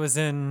 I was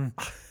in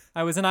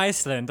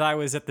Iceland. I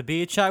was at the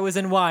beach. I was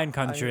in wine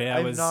country. I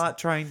I'm was not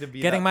trying to be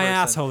getting that my person.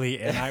 asshole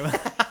eaten.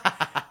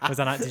 Was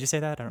that not? Did you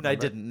say that? I don't remember. I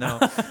didn't. No,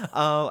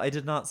 I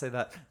did not say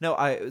that.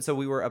 No, so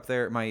we were up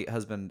there. My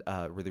husband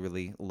really,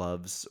 really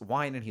loves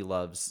wine, and he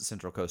loves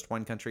Central Coast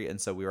wine country,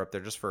 and so we were up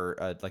there just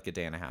for like a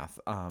day and a half.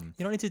 You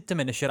don't need to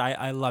diminish it.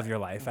 I love your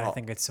life. I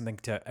think it's something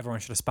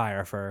everyone should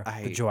aspire for.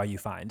 The joy you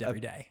find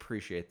every day.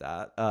 Appreciate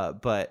that.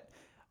 But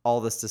all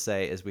this to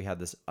say is we had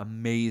this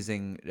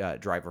amazing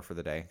driver for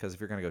the day, because if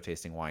you're going to go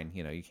tasting wine,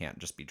 you can't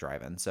just be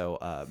driving. So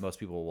most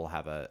people will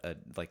have a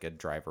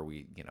driver.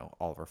 We,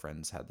 all of our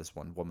friends had this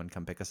one woman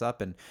come pick us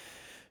up, and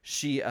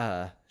she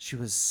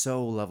was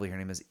so lovely. Her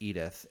name is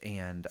Edith,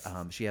 and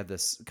she had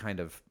this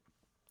kind of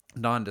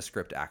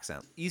nondescript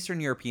accent,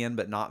 Eastern European,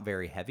 but not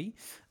very heavy.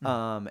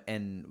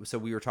 And so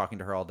we were talking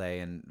to her all day,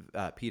 and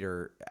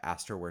Peter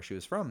asked her where she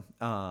was from.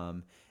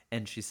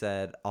 And she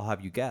said, I'll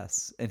have you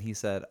guess. And he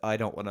said, I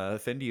don't want to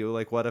offend you.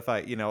 Like, what if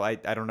I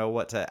don't know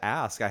what to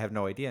ask. I have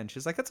no idea. And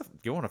she's like,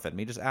 you won't offend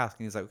me. Just ask.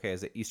 And he's like, okay,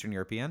 is it Eastern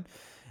European?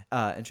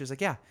 And she was like,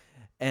 yeah.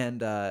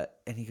 And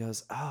he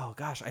goes, oh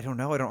gosh, I don't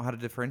know how to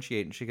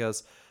differentiate. And she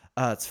goes,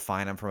 it's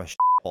fine, I'm from a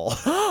hole.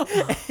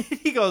 And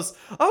he goes,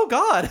 oh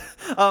God,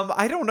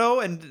 I don't know.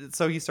 And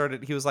so he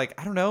was like,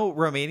 I don't know,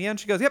 Romania. And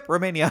she goes, yep,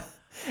 Romania.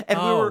 And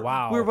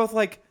wow. we were both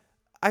like,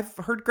 I've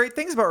heard great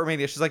things about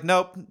Romania. She's like,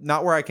 nope,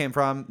 not where I came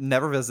from.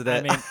 Never visited.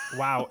 I mean,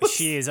 wow.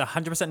 She is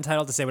 100%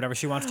 entitled to say whatever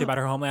she wants to about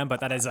her homeland, but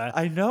that is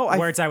I know.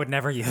 words I would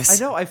never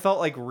use. I know. I felt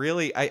like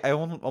really, I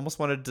almost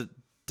wanted to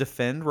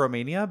defend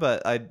Romania,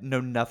 but I know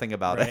nothing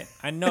about it.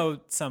 I know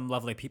some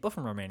lovely people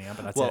from Romania,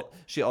 but that's Well, it.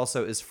 she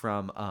also is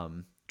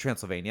from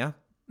Transylvania.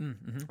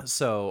 Mm-hmm.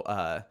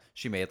 So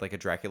she made like a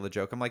Dracula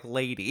joke. I'm like,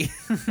 lady.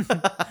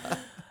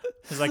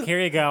 She's like, here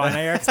you go. I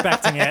know you're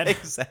expecting it.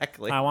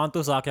 Exactly. I want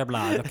to suck your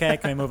blood. Okay,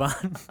 can we move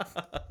on?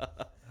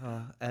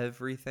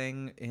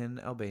 Everything in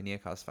Albania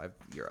costs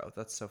 €5.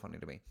 That's so funny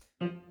to me.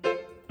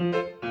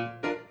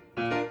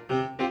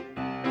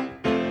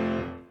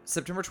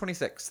 September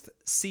 26th,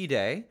 C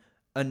Day.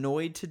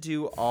 Annoyed to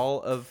do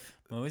all of...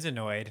 I'm always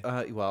annoyed.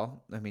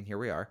 Well, I mean, here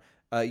we are.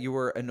 You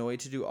were annoyed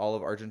to do all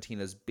of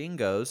Argentina's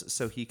bingos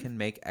so he can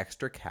make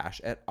extra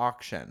cash at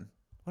auction.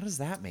 What does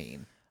that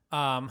mean?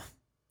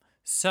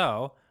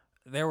 So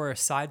there were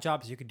side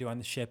jobs you could do on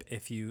the ship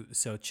if you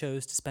so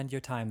chose to spend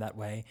your time that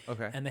way.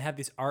 Okay. And they have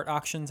these art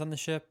auctions on the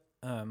ship.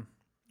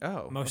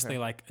 Mostly okay.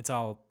 like it's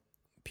all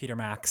Peter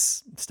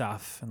Max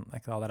stuff and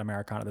like all that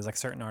Americana. There's like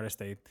certain artists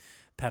they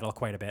peddle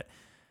quite a bit.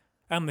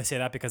 I only say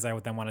that because I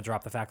would then want to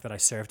drop the fact that I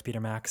served Peter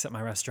Max at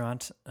my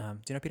restaurant. Do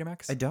you know Peter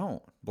Max? I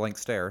don't. Blank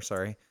stare,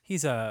 sorry.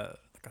 He's a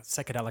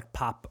psychedelic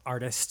pop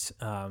artist.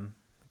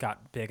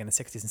 Got big in the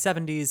 60s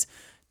and 70s.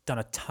 Done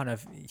a ton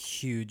of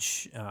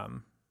huge,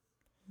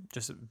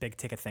 just big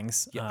ticket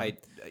things. Yeah,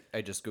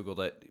 I just Googled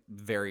it.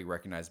 Very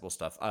recognizable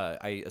stuff.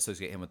 I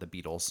associate him with the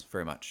Beatles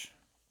very much.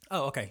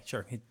 Oh, okay,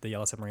 sure. The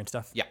Yellow Submarine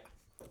stuff. Yeah.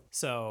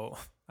 So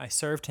I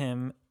served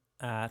him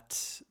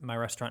at my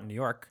restaurant in New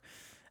York,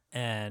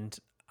 and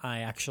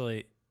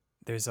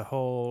there's a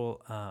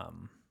whole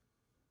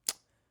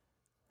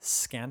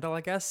scandal,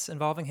 I guess,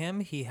 involving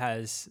him. He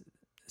has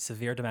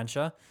severe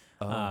dementia,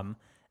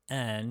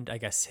 and I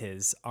guess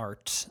his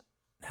art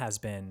has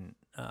been...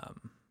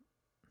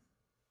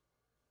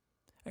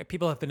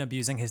 people have been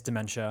abusing his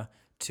dementia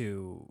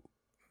to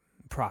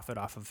profit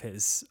off of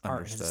his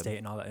art, his estate,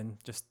 and all that,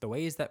 and just the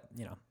ways that,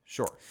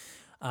 Sure.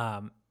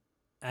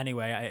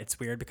 Anyway, it's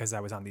weird because I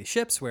was on these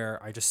ships where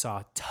I just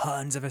saw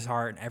tons of his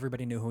art and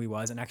everybody knew who he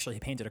was. And actually, he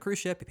painted a cruise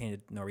ship. He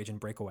painted Norwegian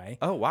Breakaway.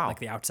 Oh, wow. Like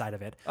the outside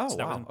of it. Oh, so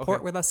that was wow. in port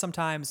Okay. with us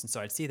sometimes. And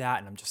so I'd see that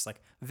and I'm just like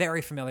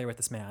very familiar with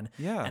this man.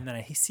 Yeah. And then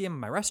I see him in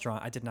my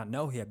restaurant. I did not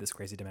know he had this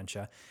crazy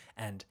dementia.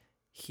 And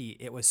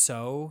it was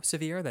so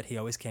severe that he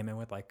always came in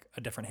with like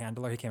a different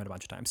handler. He came in a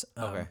bunch of times.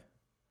 Okay.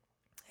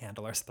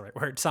 Handler's the right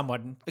word.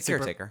 Someone. A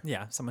caretaker.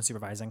 Yeah, someone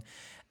supervising.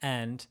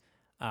 And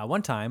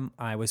one time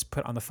I was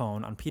put on the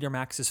phone on Peter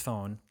Max's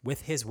phone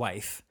with his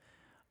wife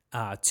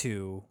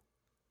to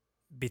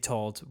be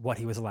told what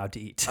he was allowed to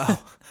eat.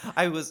 Oh,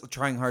 I was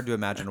trying hard to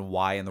imagine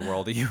why in the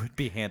world you would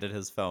be handed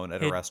his phone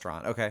at a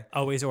restaurant. Okay.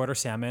 Always order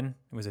salmon.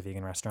 It was a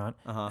vegan restaurant.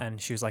 And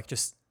she was like,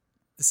 just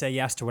say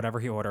yes to whatever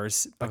he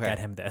orders, but Okay. get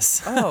him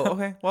this. Oh,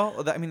 okay.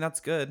 Well, I mean, that's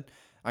good.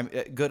 I'm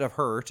good of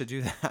her to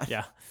do that.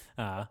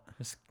 Yeah.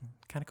 It's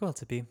kind of cool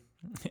to be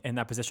in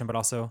that position, but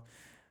also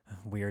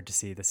weird to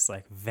see this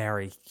like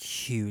very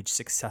huge,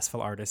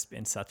 successful artist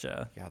in such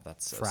a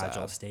That's so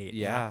fragile sad. state.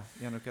 Yeah.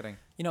 Yeah, no kidding.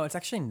 It's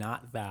actually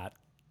not that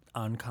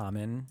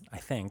uncommon, I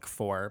think,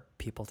 for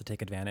people to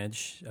take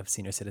advantage of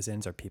senior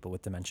citizens or people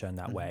with dementia in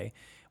that way.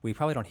 We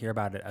probably don't hear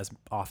about it as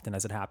often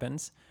as it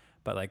happens.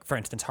 But like, for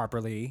instance, Harper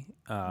Lee,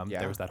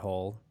 there was that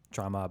whole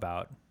drama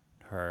about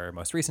her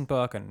most recent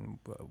book and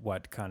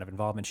what kind of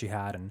involvement she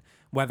had and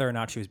whether or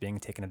not she was being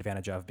taken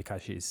advantage of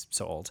because she's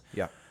so old.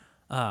 Yeah.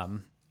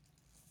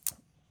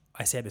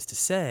 I say this to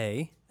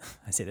say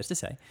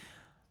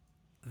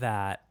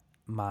that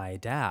my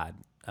dad,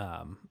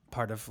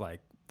 part of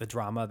like the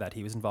drama that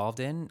he was involved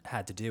in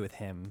had to do with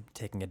him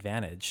taking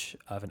advantage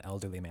of an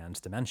elderly man's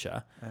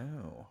dementia.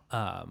 Oh.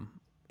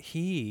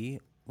 He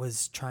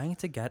was trying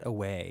to get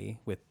away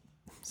with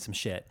some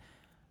shit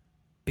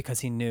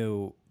because he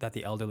knew that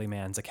the elderly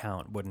man's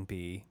account wouldn't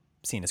be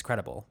seen as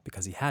credible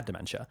because he had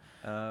dementia.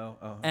 Oh.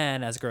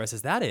 And as gross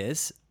as that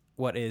is,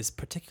 what is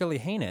particularly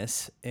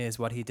heinous is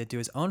what he did to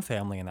his own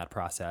family in that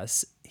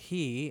process.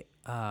 He,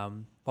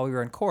 while we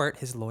were in court,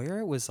 his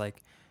lawyer was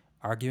like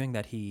arguing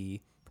that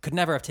he could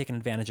never have taken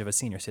advantage of a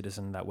senior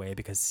citizen that way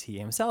because he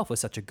himself was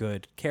such a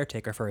good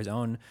caretaker for his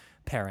own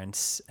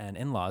parents and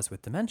in-laws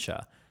with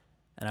dementia.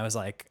 And I was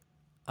like,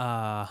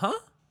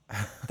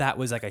 that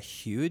was like a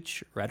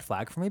huge red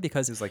flag for me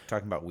because He was like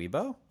talking about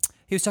Weibo?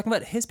 he was talking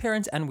about his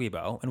parents and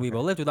Weibo, and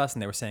Weibo lived with us,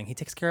 and they were saying he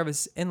takes care of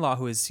his in-law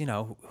who is,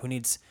 who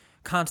needs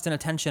constant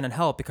attention and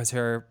help because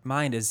her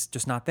mind is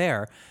just not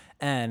there.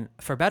 And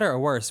for better or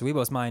worse,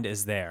 Weibo's mind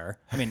is there.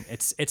 I mean,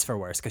 it's for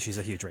worse because she's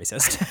a huge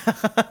racist.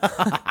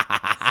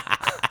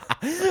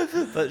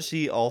 But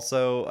she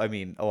also, I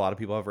mean, a lot of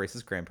people have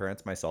racist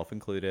grandparents, myself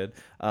included.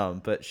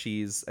 But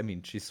she's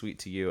sweet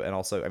to you, and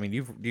also, I mean,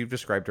 you've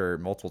described her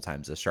multiple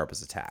times as sharp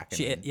as a tack.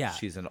 Yeah.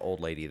 She's an old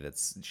lady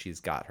she's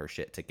got her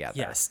shit together.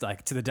 Yes,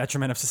 like to the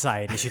detriment of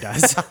society, she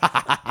does.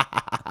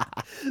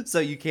 So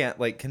you can't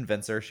like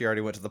convince her. She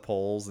already went to the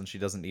polls, and she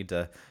doesn't need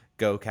to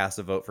go cast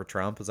a vote for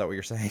Trump. Is that what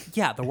you're saying?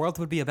 Yeah, the world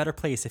would be a better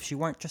place if she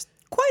weren't just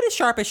quite as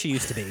sharp as she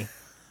used to be.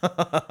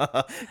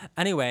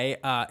 Anyway,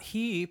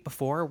 he,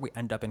 before we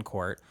end up in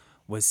court,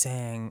 was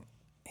saying,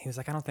 he was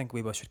like, I don't think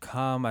Weibo should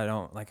come. I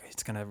don't, like,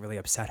 it's going to really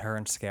upset her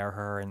and scare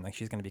her, and, like,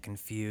 she's going to be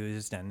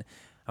confused. And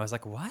I was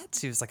like, what?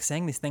 He was, like,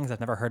 saying these things I've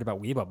never heard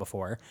about Weibo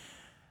before.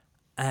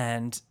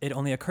 And it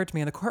only occurred to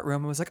me in the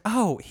courtroom, I was like,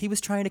 oh, he was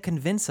trying to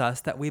convince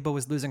us that Weibo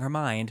was losing her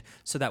mind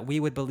so that we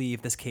would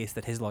believe this case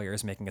that his lawyer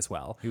is making as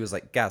well. He was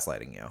like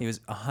gaslighting you. He was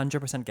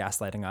 100%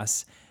 gaslighting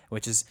us,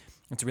 which is,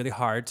 it's really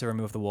hard to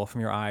remove the wool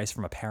from your eyes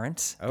from a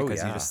parent. Oh,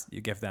 because yeah. you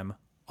give them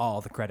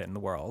all the credit in the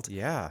world.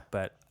 Yeah.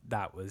 But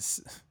that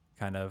was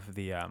kind of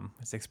the,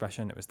 what's the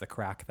expression? It was the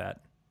crack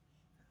that,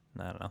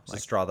 I don't know. The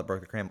straw that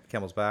broke the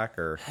camel's back,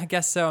 or I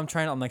guess so.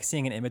 I'm like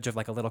seeing an image of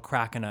like a little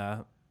crack in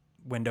a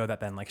window that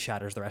then like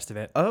shatters the rest of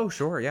it. oh,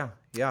 sure, yeah.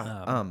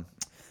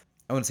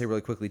 I want to say really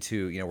quickly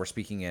too, we're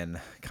speaking in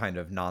kind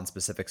of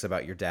non-specifics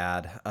about your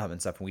dad and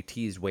stuff, and we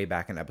teased way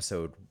back in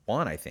episode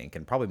 1, I think,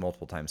 and probably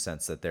multiple times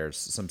since, that there's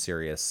some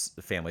serious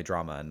family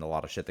drama and a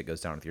lot of shit that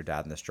goes down with your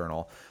dad in this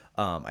journal.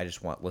 I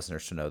just want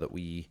listeners to know that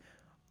we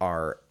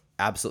are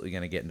absolutely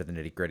going to get into the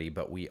nitty-gritty,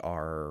 but we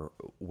are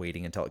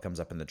waiting until it comes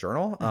up in the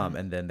journal,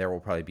 and then there will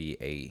probably be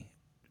a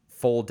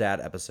full dad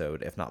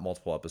episode, if not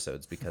multiple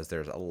episodes, because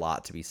there's a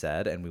lot to be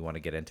said, and we want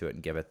to get into it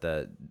and give it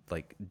the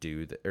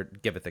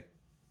give it the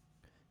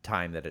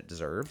time that it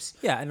deserves.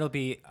 Yeah, and it'll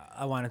be,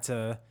 I want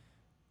to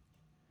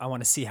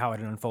see how it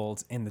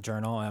unfolds in the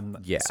journal.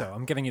 Yeah. So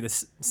I'm giving you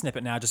this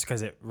snippet now just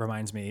because it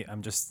reminds me.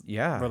 I'm just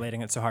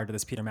relating it so hard to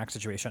this Peter Mac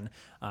situation.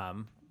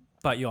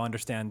 But you'll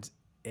understand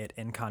it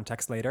in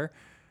context later.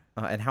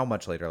 And how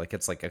much later? Like,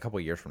 it's like a couple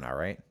of years from now,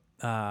 right?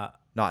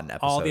 Not in episodes.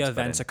 All the but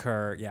events in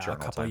occur, a journal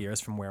couple of time.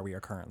 years from where we are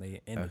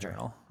currently in the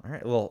journal. All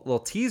right, little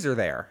teaser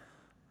there.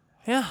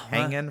 Yeah.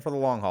 Hang in for the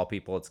long haul,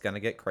 people. It's gonna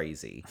get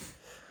crazy.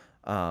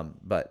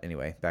 But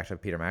anyway, back to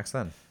Peter Max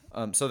then.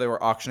 So they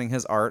were auctioning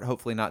his art,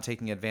 hopefully not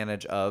taking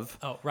advantage of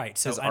Oh, right.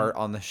 So his art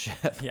on the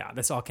ship. Yeah,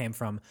 this all came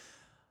from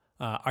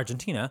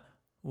Argentina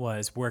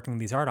was working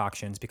these art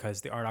auctions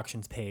because the art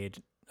auctions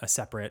paid a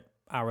separate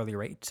hourly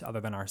rate other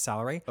than our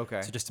salary.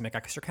 Okay. So just to make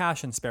extra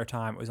cash and spare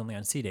time, it was only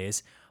on C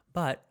days.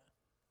 But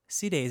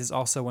C days is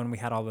also when we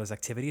had all those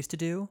activities to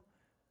do.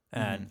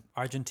 And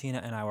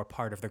Argentina and I were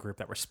part of the group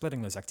that were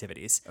splitting those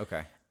activities.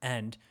 Okay.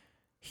 And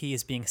he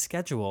is being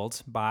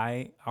scheduled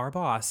by our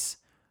boss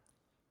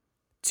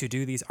to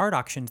do these art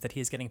auctions that he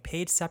is getting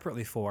paid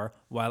separately for,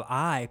 while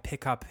I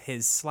pick up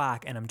his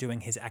slack and I'm doing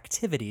his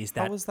activities.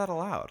 How was that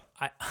allowed?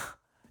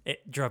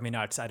 It drove me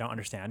nuts. I don't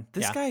understand.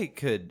 This guy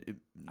could.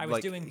 I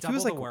was doing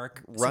double the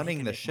work so he running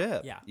could the make money.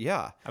 ship. Yeah.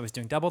 Yeah. I was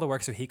doing double the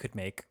work so he could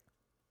make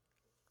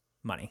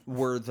money.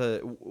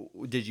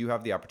 Did you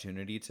have the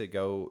opportunity to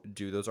go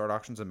do those art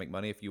auctions and make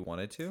money if you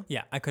wanted to?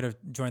 Yeah, I could have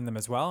joined them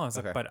as well. I was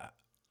Okay. like, but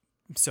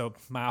so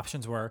my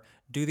options were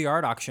do the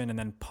art auction and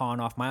then pawn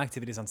off my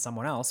activities on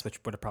someone else,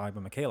 which would have probably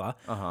been Michaela.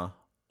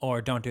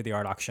 Or don't do the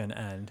art auction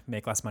and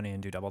make less money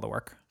and do double the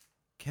work.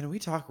 Can we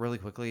talk really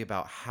quickly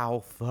about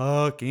how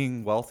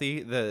fucking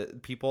wealthy the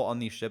people on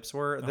these ships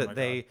were? my That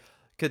they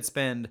could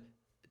spend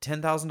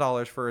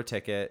 $10,000 for a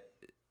ticket,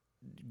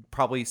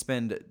 probably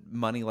spend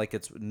money like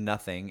it's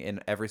nothing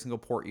in every single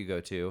port you go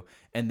to,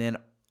 and then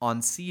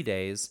on sea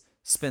days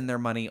spend their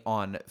money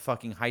on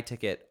fucking high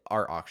ticket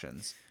art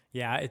auctions.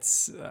 Yeah,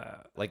 it's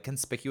Like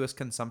conspicuous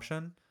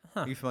consumption.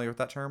 Are you familiar with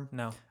that term?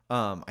 no.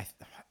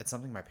 It's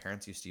something my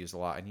parents used to use a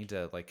lot. I need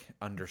to like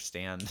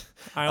understand.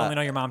 I only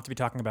know your mom to be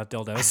talking about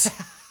dildos.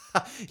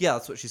 Yeah,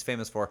 that's what she's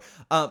famous for.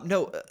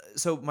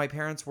 So my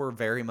parents were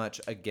very much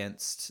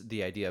against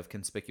the idea of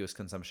conspicuous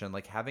consumption,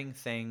 like having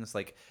things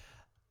like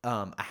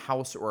a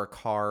house or a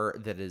car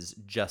that is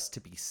just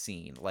to be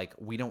seen. Like,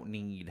 we don't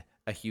need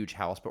a huge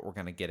house, but we're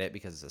going to get it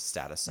because it's a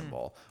status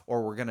symbol.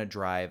 Or we're going to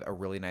drive a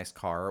really nice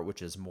car,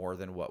 which is more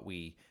than what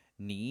we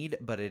need,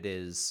 but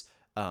it's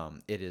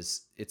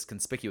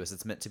conspicuous.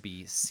 It's meant to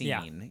be seen.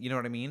 Yeah. You know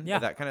what I mean? Yeah.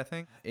 That kind of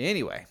thing.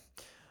 Anyway,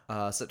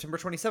 September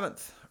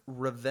 27th,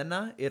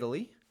 Ravenna,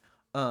 Italy.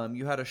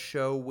 You had a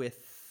show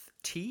with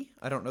T.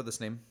 I don't know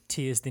this name.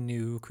 T is the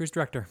new cruise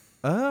director.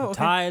 Oh, okay.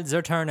 Tides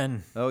are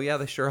turning. Oh, yeah,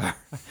 they sure are,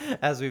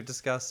 as we've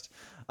discussed.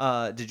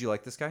 Did you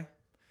like this guy?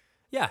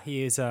 Yeah,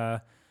 he is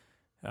good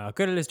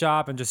at his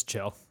job and just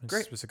chill.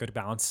 Great. It was a good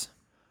balance.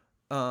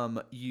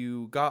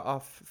 You got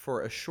off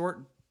for a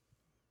short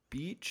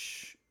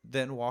beach,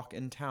 then walk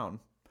in town.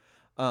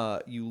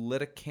 You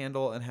lit a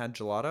candle and had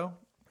gelato.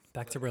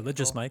 Back to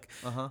religious, Mike.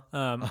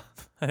 I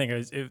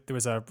think there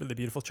was a really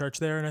beautiful church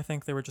there, and I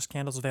think there were just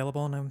candles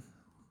available, and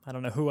I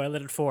don't know who I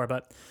lit it for,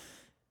 but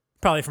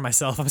probably for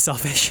myself. I'm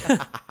selfish.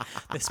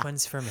 This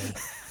one's for me.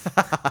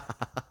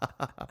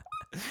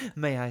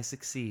 May I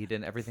succeed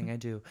in everything I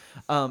do.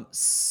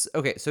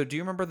 Okay, so do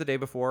you remember the day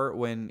before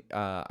when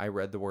I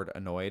read the word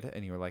annoyed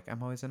and you were like,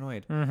 I'm always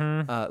annoyed?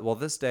 Mm-hmm. Well,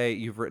 this day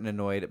you've written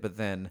annoyed, but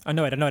then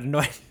Annoyed.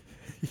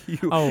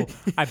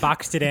 I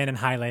boxed it in and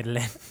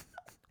highlighted it.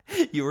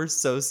 you were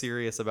so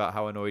serious about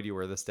how annoyed you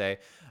were this day.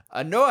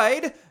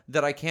 Annoyed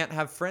that I can't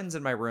have friends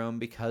in my room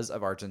because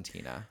of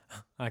Argentina.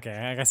 Okay,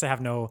 I guess I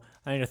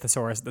need a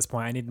thesaurus at this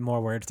point. I need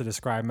more words to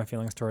describe my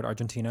feelings toward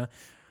Argentina.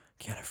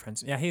 Can't have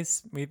friends. Yeah,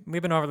 we've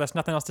been over this.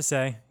 Nothing else to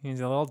say.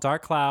 He's a little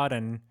dark cloud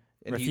and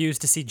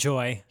refused to see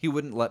joy. He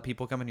wouldn't let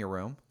people come in your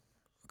room.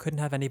 Couldn't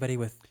have anybody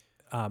with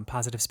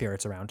positive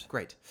spirits around.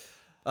 Great.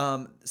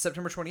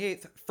 September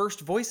 28th,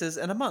 first voices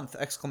in a month,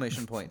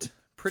 exclamation point.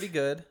 Pretty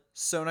good.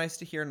 So nice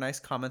to hear nice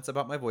comments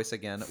about my voice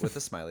again with a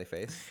smiley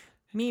face.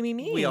 Me.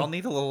 We all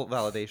need a little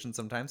validation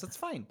sometimes. That's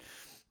fine.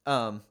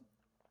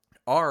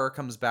 R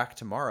comes back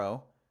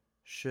tomorrow.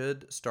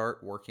 Should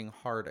start working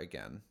hard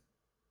again.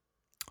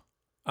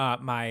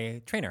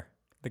 My trainer,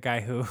 the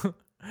guy who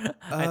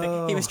I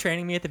think he was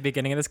training me at the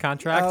beginning of this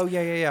contract. Oh,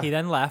 yeah. He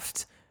then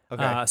left.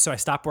 Okay. So I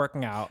stopped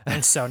working out.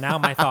 And so now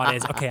my thought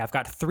is, okay, I've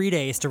got 3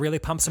 days to really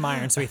pump some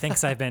iron. So he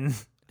thinks I've been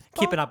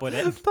keeping up with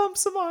it. Pump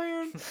some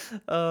iron.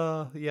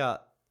 Yeah.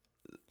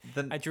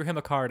 Then I drew him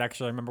a card,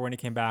 actually. I remember when he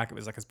came back, it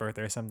was like his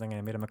birthday or something, and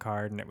I made him a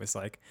card, and it was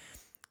like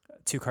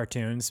 2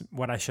 cartoons,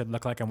 what I should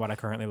look like and what I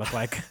currently look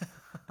like.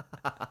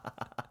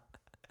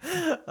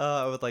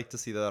 I would like to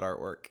see that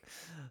artwork.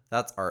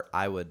 That's art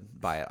I would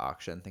buy at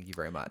auction. Thank you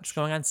very much. It's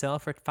going on sale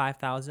for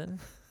 $5,000.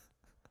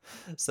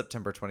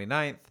 September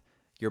 29th.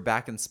 You're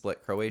back in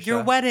Split, Croatia.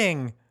 Your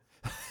wedding.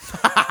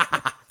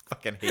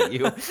 Fucking hate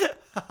you.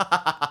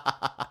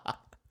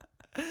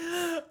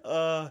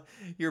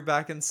 You're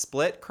back in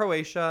Split,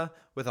 Croatia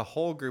with a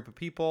whole group of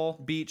people.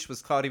 Beach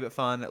was cloudy but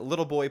fun.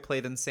 Little boy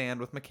played in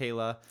sand with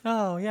Michaela.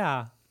 Oh,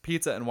 yeah.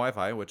 Pizza and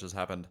Wi-Fi, which has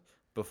happened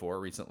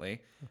before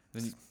recently.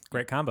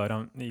 Great combo.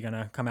 Are you going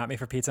to come at me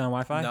for pizza and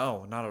Wi-Fi?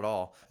 No, not at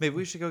all. Maybe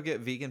we should go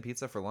get vegan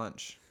pizza for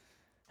lunch.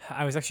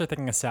 I was actually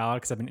thinking a salad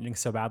because I've been eating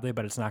so badly,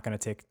 but it's not going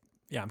to take...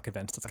 Yeah, I'm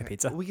convinced it's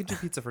pizza. We can do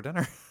pizza for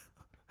dinner.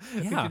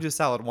 We Yeah. can do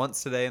salad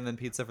once today and then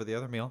pizza for the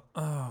other meal.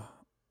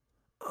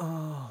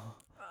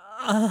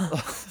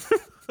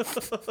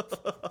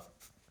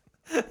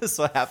 This is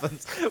what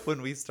happens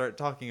when we start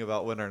talking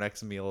about when our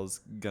next meal is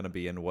going to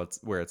be and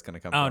where it's going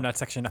to come Oh, from. no,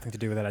 it's actually nothing to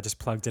do with it. I just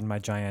plugged in my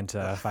giant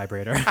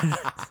vibrator.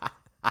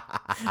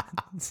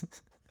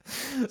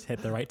 Just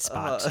hit the right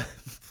spot.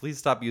 Please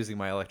stop using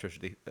my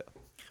electricity.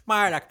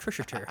 My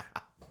electricity.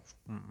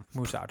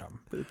 Moose Adam.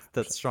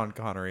 That's Sean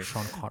Connery.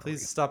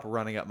 Please stop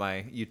running up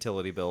my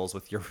utility bills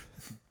with your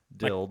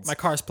dilds. My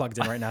car's plugged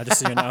in right now,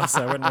 just so you know,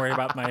 so I wouldn't worry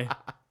about my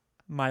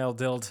mild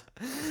dild.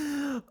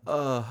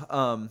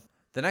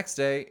 The next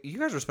day, you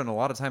guys were spending a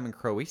lot of time in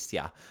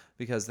Croatia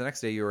because the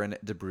next day you were in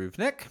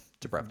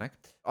Dubrovnik,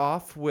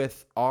 off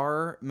with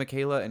R,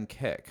 Michaela, and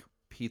Kik.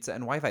 Pizza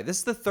and Wi-Fi. This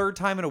is the third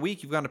time in a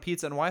week you've gone to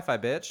pizza and Wi-Fi,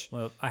 bitch.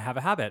 Well, I have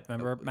a habit.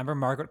 Remember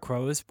Margaret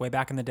Crow's way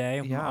back in the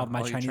day? Yeah, all my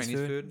all your Chinese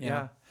food.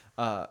 Yeah.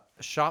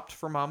 Shopped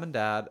for mom and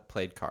dad,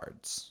 played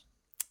cards.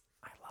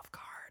 I love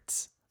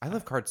cards. I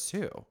love cards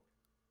too.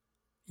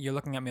 You're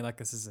looking at me like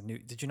this is a new...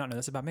 Did you not know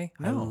this about me?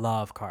 No. I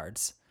love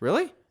cards.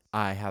 Really?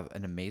 I have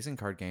an amazing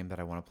card game that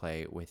I want to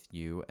play with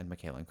you and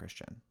Michaela and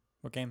Christian.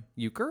 What game?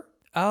 Euchre?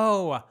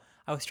 Oh,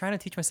 I was trying to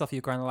teach myself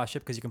euchre on the last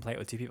ship because you can play it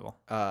with 2 people.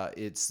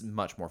 It's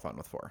much more fun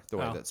with 4, the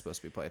way that's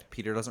supposed to be played.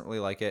 Peter doesn't really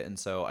like it, and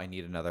so I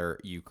need another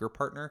euchre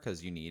partner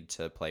because you need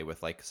to play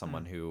with like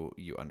someone who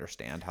you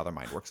understand how their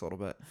mind works a little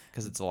bit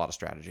because it's a lot of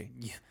strategy.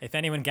 If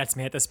anyone gets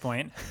me at this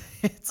point,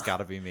 It's got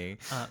to be me.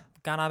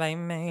 gonna be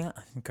me.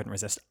 Couldn't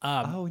resist.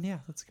 Oh, yeah,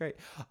 that's great.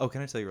 Oh,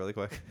 can I tell you really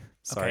quick?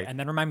 Sorry. Okay, and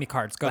then remind me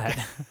cards. Go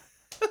ahead.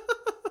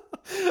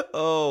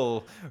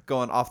 Oh,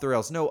 going off the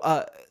rails. No,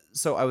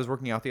 so I was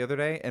working out the other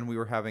day and we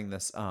were having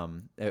this,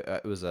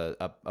 it was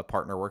a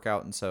partner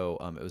workout. And so,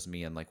 it was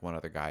me and like one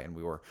other guy and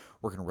we were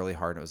working really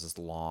hard. And it was this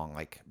long,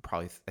 like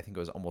probably, I think it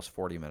was almost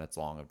 40 minutes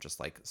long of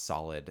just like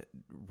solid,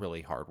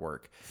 really hard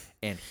work.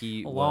 And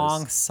he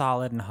Long, was,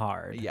 solid, and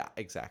hard. yeah,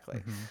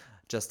 exactly.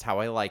 Just how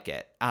I like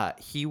it.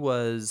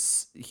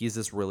 He's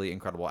this really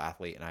incredible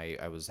athlete. And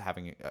I was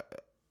having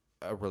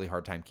a really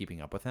hard time keeping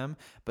up with him.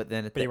 But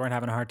then But you weren't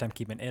having a hard time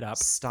keeping it up.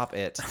 Stop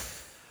it.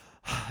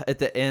 At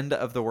the end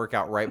of the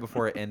workout, right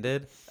before it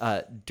ended,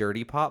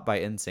 Dirty Pop by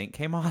NSYNC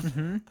came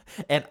on.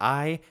 And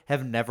I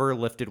have never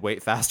lifted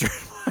weight faster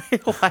in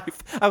my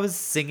life. I was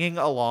singing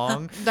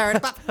along. Dirty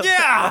Pop.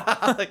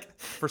 Yeah! Like,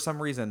 for some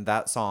reason,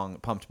 that song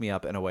pumped me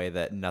up in a way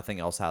that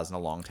nothing else has in a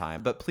long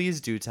time. But please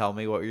do tell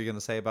me what you're going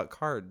to say about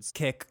cards.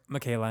 Kik,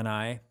 Michaela, and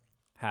I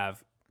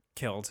have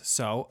killed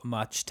so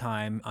much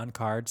time on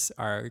cards.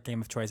 Our game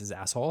of choice is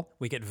Asshole.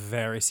 We get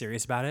very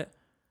serious about it.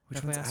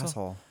 Which one's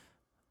asshole?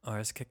 Or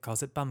as Kik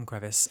calls it, bum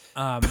crevice.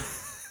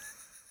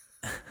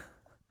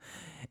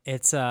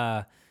 It's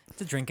a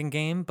drinking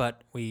game,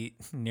 but we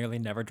nearly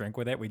never drink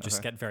with it. We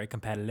just get very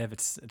competitive.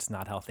 It's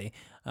not healthy.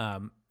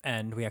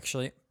 And we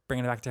actually,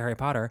 bringing it back to Harry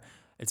Potter,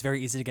 it's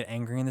very easy to get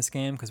angry in this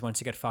game because once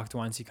you get fucked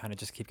once, you kind of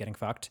just keep getting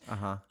fucked.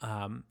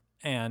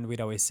 And we'd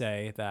always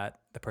say that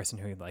the person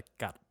who like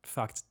got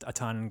fucked a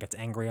ton and gets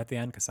angry at the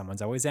end, because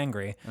someone's always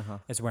angry,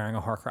 is wearing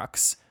a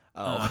Horcrux.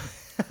 And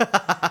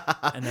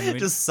then It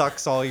just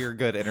sucks all your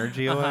good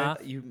energy away.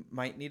 You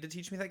might need to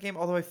teach me that game,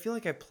 although I feel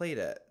like I played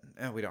it.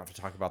 We don't have to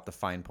talk about the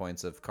fine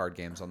points of card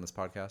games on this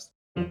podcast.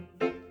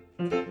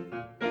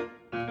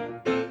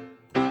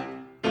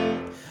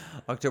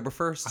 October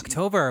 1st.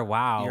 October,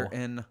 wow. You're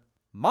in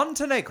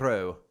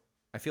Montenegro.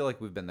 I feel like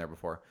we've been there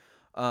before.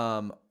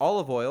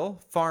 Olive Oil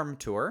Farm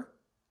Tour.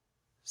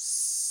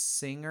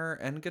 Singer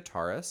and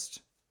guitarist.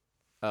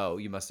 Oh,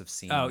 you must have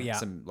seen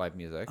some live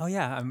music. Oh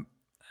yeah,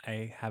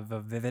 I have a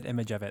vivid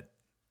image of it.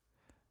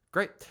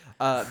 Great.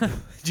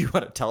 Do you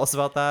want to tell us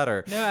about that,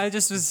 or? No, I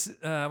just was,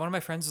 one of my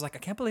friends was like, I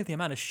can't believe the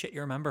amount of shit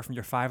you remember from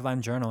your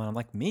 5-line journal. And I'm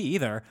like, me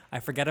either. I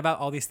forget about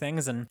all these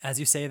things. And as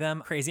you say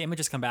them, crazy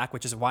images come back,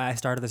 which is why I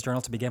started this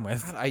journal to begin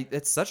with. God,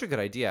 it's such a good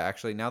idea,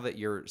 actually. Now that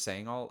you're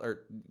saying now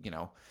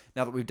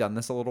that we've done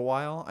this a little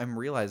while, I'm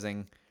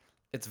realizing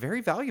it's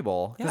very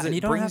valuable because and you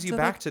it don't brings have you to,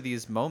 back to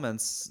these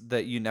moments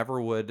that you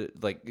never would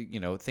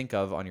think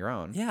of on your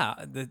own.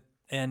 Yeah.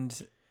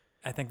 And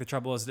I think the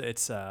trouble is that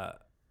it's,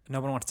 no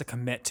one wants to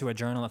commit to a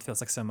journal that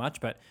feels like so much,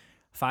 but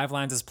 5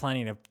 lines is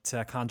plenty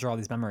to conjure all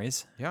these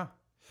memories. Yeah.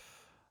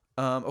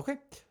 Okay.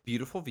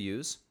 Beautiful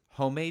views,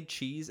 homemade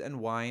cheese and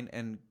wine,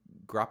 and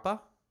grappa.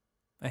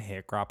 I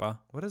hate grappa.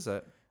 What is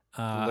it?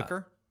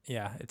 Liquor?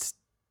 Yeah, it's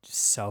just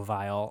so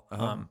vile.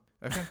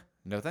 Okay.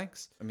 No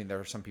thanks. I mean, there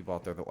are some people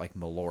out there that like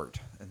Malort.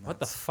 And What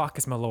the fuck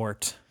is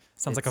Malort?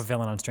 Sounds like a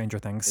villain on Stranger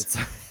Things.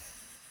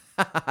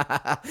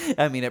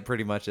 I mean, it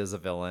pretty much is a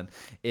villain.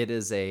 It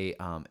is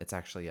it's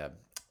actually a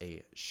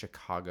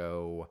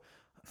Chicago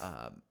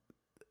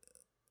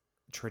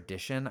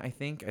tradition, I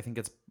think. I think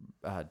it's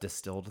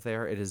distilled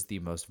there. It is the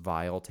most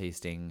vile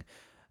tasting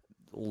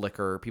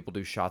liquor. People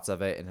do shots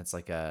of it, and it's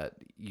like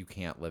you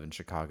can't live in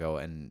Chicago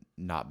and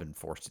not been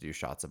forced to do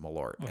shots of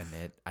Malort.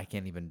 And I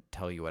can't even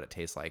tell you what it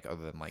tastes like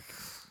other than like.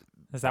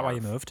 Is that why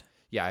you moved?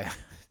 Yeah.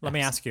 Let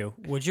me ask you,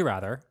 would you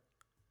rather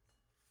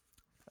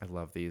I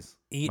love these.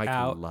 Eat Mike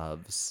out.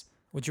 loves.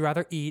 Would you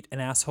rather eat an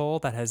asshole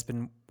that has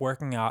been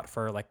working out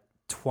for like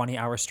 20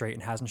 hours straight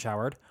and hasn't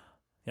showered?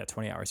 Yeah,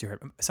 20 hours. You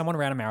heard. Someone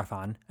ran a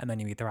marathon and then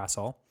you eat their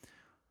asshole.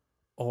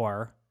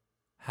 Or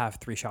have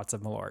 3 shots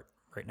of Malort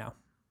right now.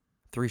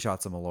 3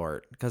 shots of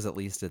Malort, because at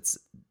least it's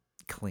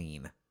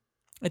clean.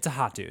 It's a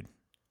hot dude.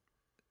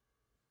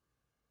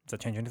 Does that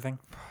change anything?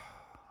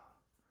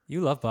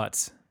 You love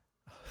butts.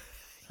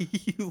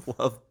 You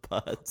love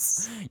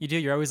butts. You do.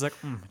 You're always like,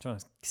 I just want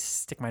to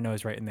stick my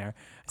nose right in there.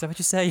 Is that what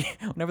you say?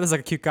 Whenever there's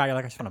like a cute guy, you're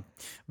like, I just want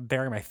to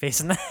bury my face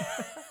in there.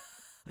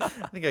 I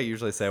think I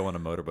usually say I want to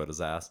motorboat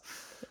his ass.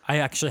 I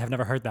actually have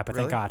never heard that, but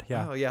Really? thank God.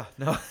 Yeah. Oh, yeah.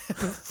 No.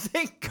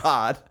 Thank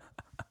God.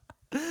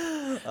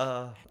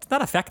 It's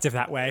not effective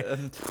that way.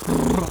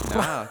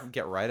 Nah,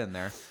 get right in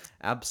there.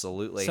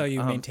 Absolutely. So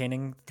you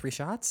maintaining 3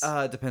 shots?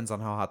 Depends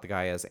on how hot the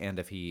guy is and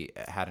if he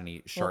had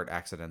any shart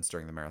accidents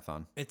during the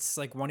marathon. It's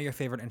like one of your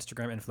favorite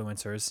Instagram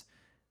influencers.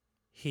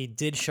 He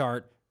did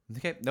shart.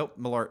 Okay. Nope.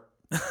 Malort.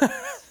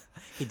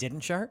 He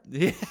didn't shart?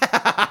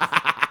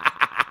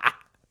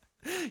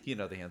 You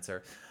know the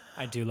answer.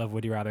 I do love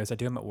Woody Rathers. I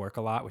do them at work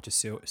a lot, which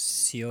is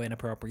so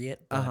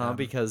inappropriate. But,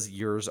 Because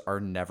yours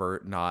are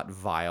never not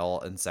vile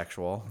and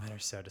sexual. They're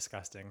so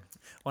disgusting.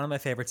 One of my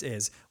favorites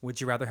is, would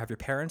you rather have your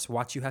parents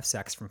watch you have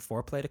sex from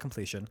foreplay to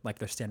completion, like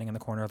they're standing in the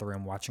corner of the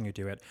room watching you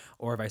do it,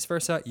 or vice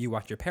versa, you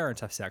watch your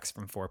parents have sex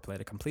from foreplay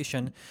to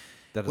completion?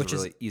 That is a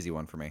really easy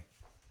one for me.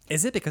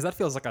 Is it? Because that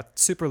feels like a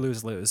super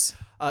lose-lose.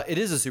 It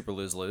is a super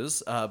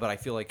lose-lose, but I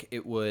feel like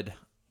it would...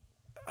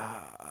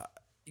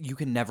 you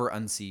can never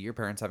unsee your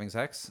parents having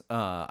sex.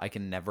 I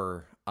can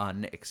never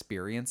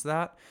unexperience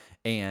that.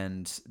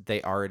 And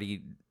they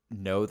already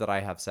know that I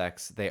have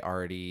sex. They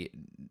already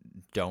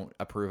don't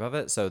approve of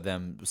it. So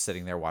them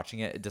sitting there watching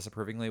it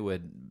disapprovingly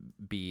would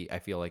be, I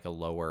feel like, a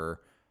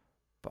lower...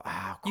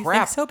 You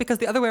think so? Because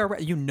the other way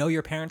around, you know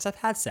your parents have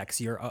had sex.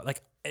 You're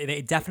like,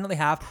 they definitely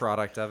have.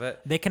 Product of it.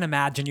 They can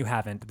imagine you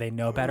haven't. They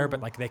know better,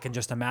 but like they can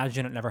just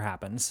imagine it never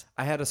happens.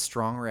 I had a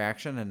strong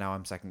reaction, and now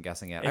I'm second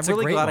guessing it. It's I'm a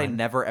really great glad I one.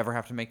 never ever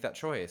have to make that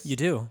choice. You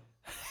do.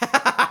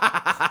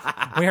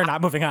 We are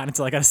not moving on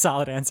until I get a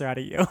solid answer out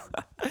of you.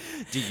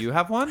 Do you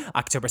have one?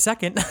 October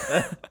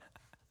 2nd.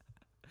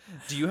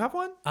 Do you have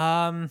one?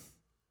 Well,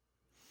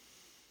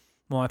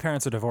 my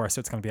parents are divorced, so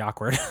it's going to be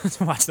awkward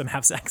to watch them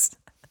have sex.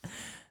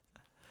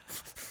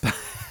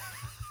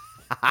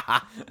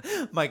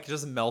 Mike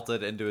just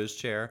melted into his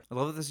chair. I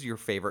love that this is your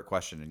favorite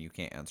question and you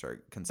can't answer it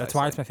concisely. That's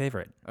why it's my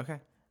favorite. Okay.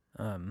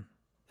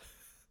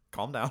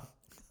 Calm down.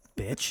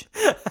 Bitch.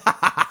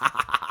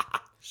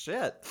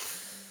 Shit.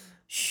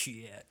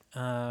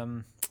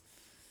 Well,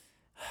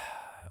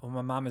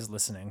 my mom is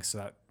listening,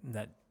 so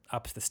that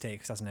ups the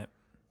stakes, doesn't it?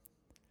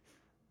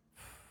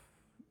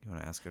 You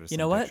want to ask her to send You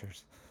know what?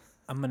 pictures?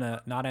 I'm going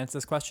to not answer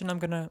this question. I'm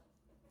going to...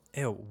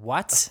 Ew,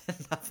 what?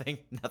 Nothing.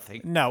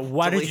 No,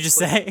 what did you just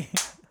say?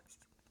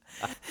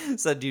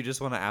 So do you just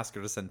want to ask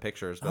her to send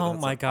pictures? But Oh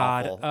that's my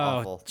God. awful, Oh,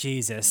 awful.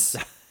 Jesus.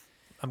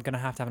 I'm going to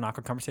have an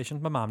awkward conversation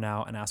with my mom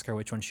now and ask her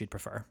which one she'd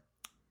prefer.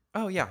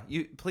 Oh yeah,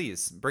 you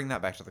please bring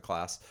that back to the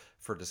class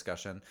for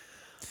discussion.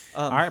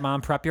 All right,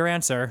 Mom, prep your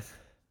answer.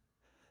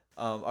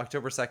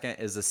 October 2nd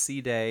is a C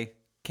day.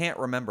 Can't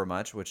remember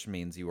much, which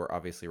means you were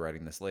obviously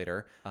writing this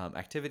later.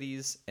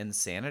 Activities,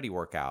 insanity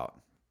workout.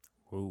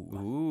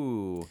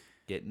 Ooh,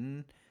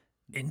 getting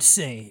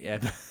Insane.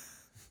 yeah,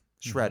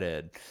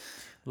 shredded.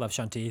 Love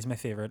Shanti. He's my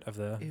favorite of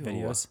the Ew,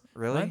 videos.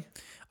 really?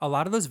 What? A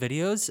lot of those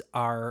videos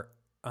are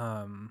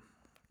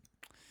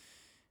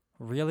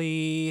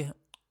really...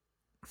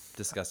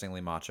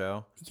 Disgustingly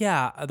macho.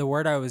 Yeah, the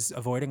word I was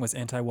avoiding was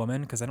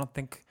anti-woman because I don't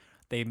think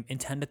they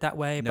intend it that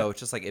way. No, it's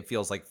just like it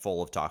feels like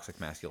full of toxic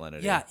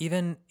masculinity. Yeah,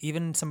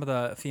 even some of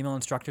the female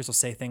instructors will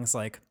say things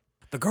like,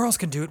 "The girls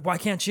can do it. Why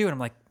can't you?" And I'm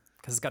like,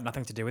 because it's got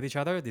nothing to do with each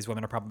other. These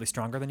women are probably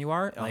stronger than you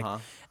are. Like,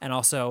 and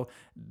also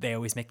they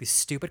always make these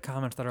stupid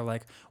comments that are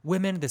like,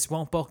 "Women, this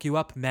won't bulk you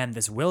up. Men,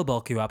 this will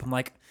bulk you up." I'm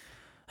like,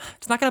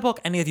 it's not gonna bulk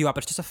any of you up.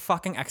 It's just a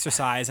fucking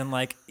exercise. And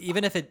like,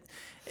 even if it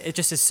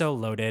just is so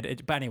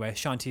loaded. But anyway,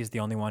 Shanti is the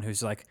only one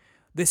who's like,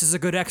 this is a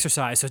good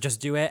exercise, so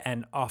just do it.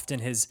 And often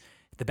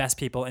the best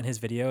people in his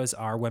videos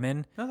are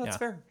women. No, that's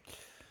fair.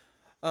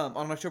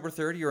 On October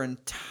 3rd, you're in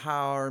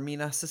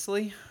Taormina,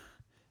 Sicily.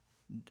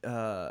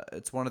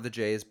 It's one of the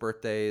J's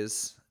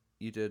birthdays.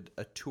 You did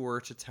a tour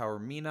to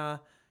Taormina,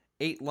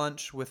 ate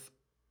lunch with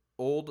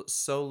old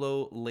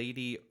solo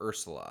lady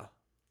Ursula.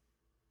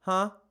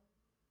 Huh?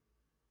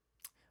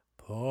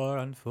 Poor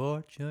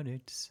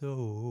unfortunate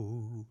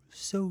soul,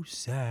 so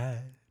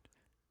sad,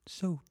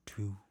 so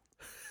true.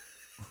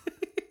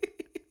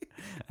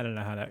 I don't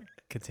know how that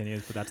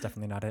continues, but that's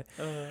definitely not it.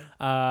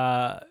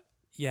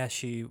 Yeah,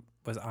 she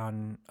was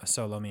on a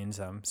solo means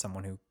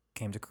someone who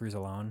came to cruise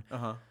alone.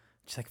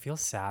 Just like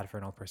feels sad for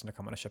an old person to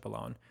come on a ship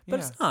alone, but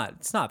Yeah. it's not.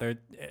 It's not. They're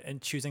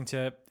choosing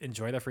to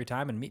enjoy their free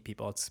time and meet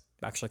people. It's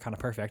actually kind of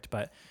perfect,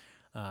 but.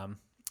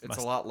 It's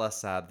a lot less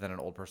sad than an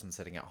old person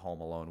sitting at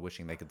home alone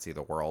wishing they could see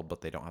the world, but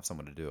they don't have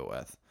someone to do it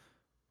with.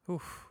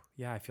 Oof,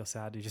 yeah, I feel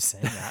sad you just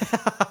saying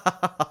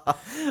that.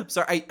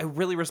 Sorry, I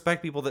really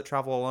respect people that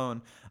travel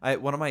alone.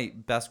 One of my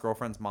best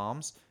girlfriend's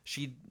moms,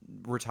 she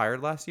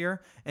retired last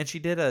year, and she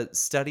did a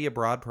study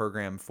abroad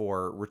program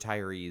for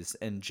retirees,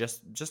 and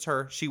just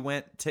her. She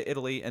went to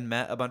Italy and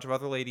met a bunch of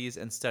other ladies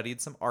and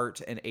studied some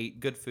art and ate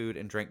good food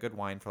and drank good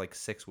wine for like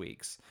 6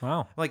 weeks.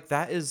 Wow. Like,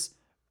 that is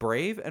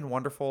brave and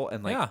wonderful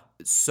and like Yeah.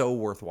 so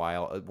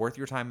worthwhile, worth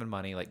your time and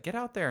money. Like, get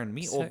out there and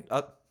meet old.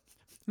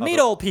 Meet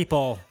old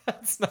people.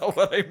 That's not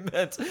what I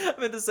meant. I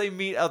meant to say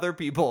meet other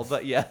people,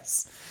 but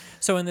yes.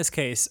 So in this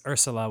case,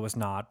 Ursula was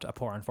not a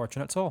poor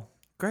unfortunate soul.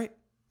 Great.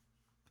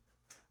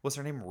 Was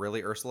her name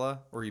really Ursula,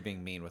 or were you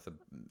being mean with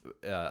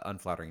a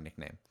unflattering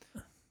nickname?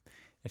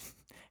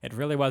 It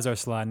really was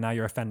Ursula, and now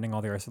you're offending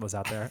all the Ursulas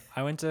out there.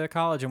 I went to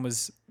college and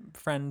was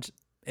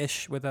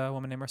friend-ish with a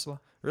woman named Ursula.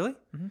 Really?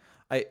 Mm-hmm.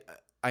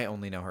 I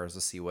only know her as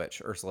a sea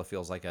witch. Ursula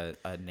feels like a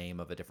name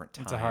of a different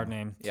time. It's a hard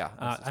name. Yeah.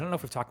 I don't know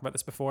if we've talked about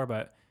this before,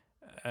 but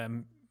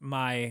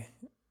my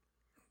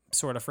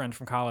sort of friend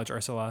from college,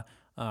 Ursula,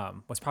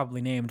 was probably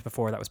named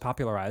before that was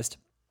popularized.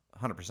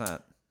 100%.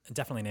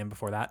 Definitely named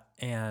before that.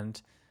 And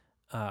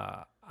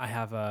I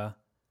have an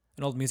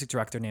old music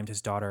director named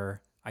his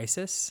daughter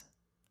Isis,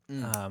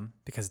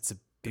 because it's a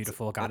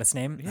beautiful goddess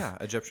name. Yeah,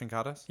 Egyptian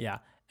goddess. Yeah.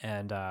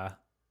 And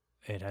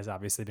it has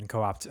obviously been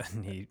co-opted,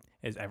 and he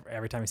is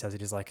every time he says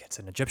it, he's like, it's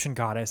an Egyptian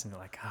goddess, and you're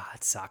like,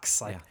 it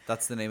sucks. Like, Yeah,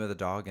 that's the name of the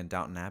dog in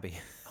Downton Abbey.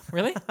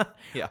 really?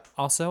 Yeah.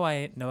 Also,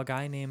 I know a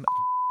guy named.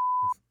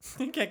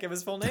 You can't give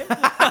his full name.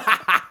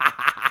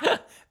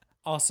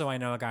 Also, I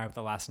know a guy with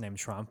the last name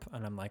Trump,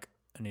 and I'm like,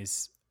 and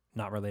he's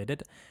not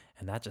related,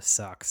 and that just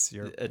sucks.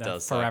 It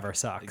does forever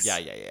suck.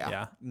 sucks.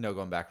 Yeah. No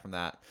going back from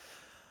that.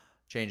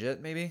 Change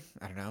it, maybe?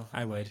 I don't know.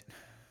 I would.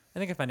 I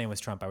think if my name was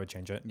Trump, I would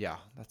change it. Yeah,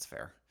 that's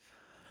fair.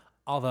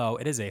 Although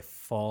it is a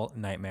full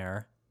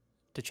nightmare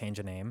to change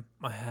a name.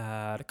 I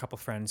had a couple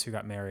friends who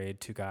got married,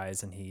 2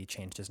 guys, and he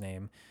changed his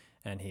name,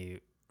 and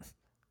he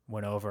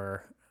went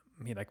over.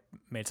 He like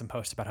made some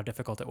posts about how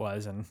difficult it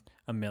was, and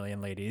a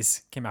million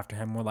ladies came after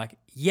him and were like,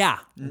 yeah,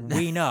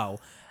 we know.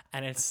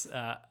 And it's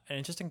an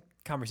interesting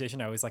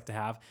conversation I always like to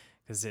have,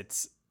 because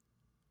it's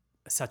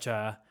such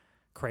a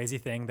crazy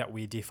thing that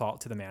we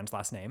default to the man's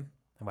last name.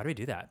 And why do we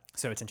do that?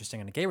 So it's interesting,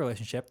 in a gay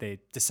relationship, they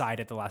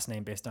decided the last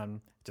name based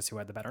on just who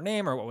had the better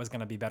name or what was going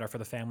to be better for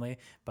the family.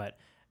 But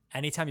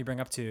anytime you bring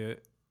up to,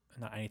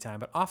 not anytime,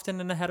 but often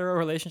in a hetero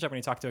relationship, when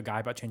you talk to a guy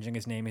about changing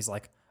his name, he's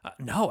like,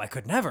 no, I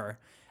could never.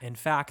 In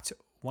fact,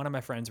 one of my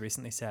friends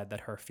recently said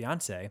that her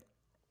fiance,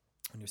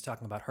 when he was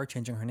talking about her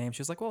changing her name, she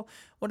was like, well,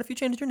 what if you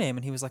changed your name?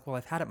 And he was like, well,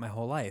 I've had it my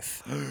whole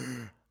life.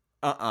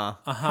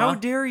 How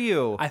dare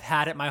you? I've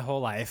had it my whole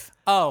life.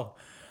 Oh,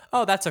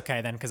 that's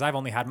okay then, because I've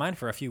only had mine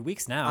for a few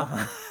weeks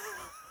now.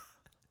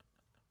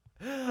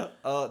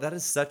 That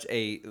is such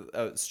a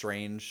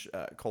strange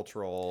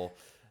cultural.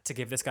 To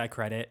give this guy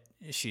credit,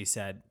 she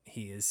said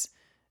he is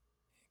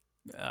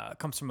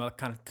comes from a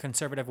kind of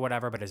conservative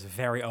whatever, but is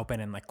very open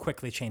and like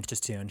quickly changed his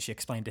tune. She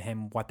explained to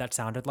him what that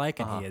sounded like,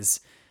 and he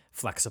is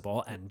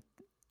flexible and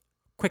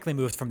quickly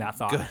moved from that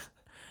thought.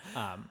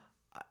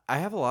 I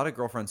have a lot of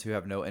girlfriends who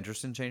have no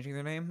interest in changing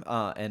their name,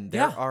 and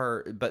there Yeah.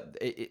 are, but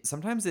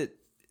sometimes it,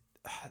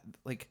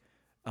 like,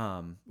 what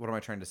am I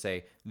trying to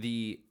say?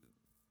 The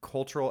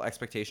cultural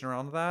expectation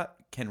around that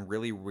can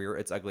really rear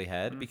its ugly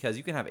head because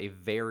you can have a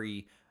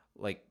very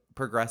like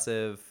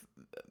progressive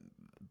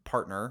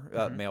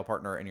partner, male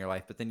partner in your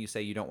life, but then you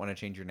say you don't want to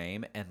change your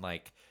name, and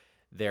like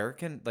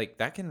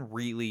that can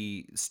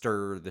really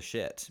stir the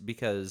shit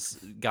because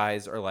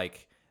guys are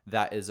like,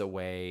 that is a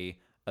way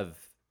of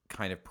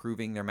kind of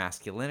proving their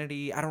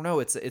masculinity. I don't know.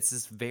 It's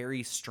this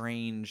very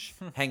strange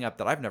hang up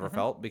that I've never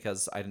felt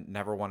because I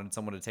never wanted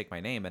someone to take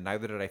my name, and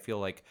neither did I feel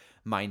like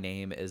my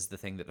name is the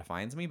thing that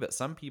defines me. But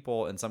some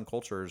people in some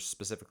cultures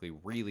specifically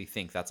really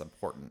think that's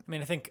important. I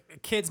mean, I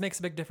think kids makes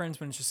a big difference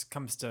when it just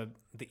comes to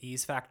the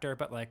ease factor.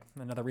 But like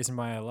another reason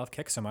why I love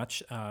Kik so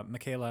much,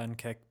 Michaela and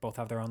Kik both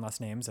have their own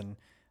last names, and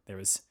there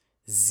was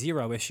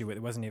zero issue with it.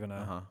 Wasn't even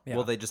a. Yeah.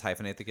 Will they just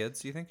hyphenate the kids,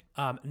 do you think?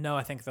 No,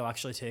 I think they'll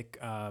actually take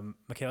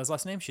Michaela's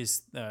last name.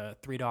 She's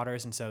 3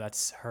 daughters, and so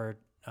that's her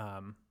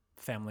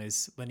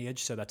family's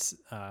lineage. So that's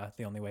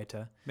the only way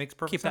to Makes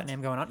perfect keep sense. that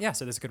name going on. Yeah,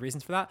 so there's good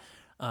reasons for that.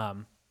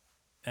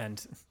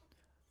 And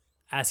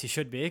as he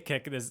should be,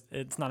 Kik,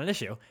 it's not an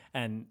issue.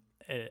 And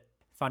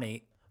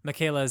funny,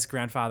 Michaela's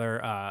grandfather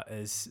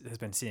has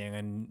been seeing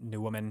a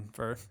new woman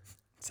for.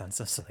 Sounds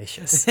so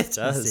salacious. It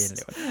does.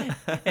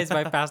 His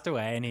wife passed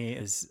away, and he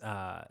is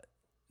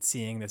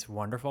seeing this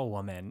wonderful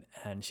woman,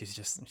 and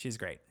she's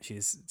great.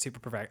 She's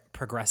super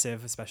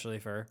progressive, especially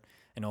for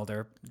an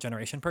older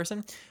generation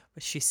person.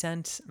 But she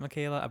sent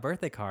Michaela a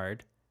birthday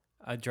card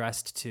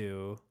addressed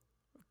to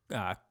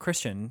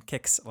Christian,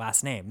 Kik's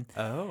last name.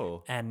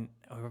 Oh. And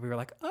we were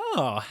like,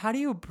 oh, how do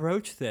you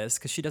broach this?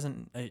 Because she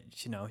doesn't,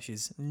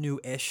 she's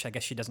new-ish. I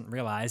guess she doesn't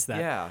realize that.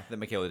 Yeah, that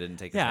Michaela didn't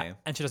take his Yeah, name.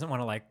 and she doesn't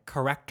want to like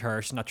correct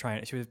her. She's not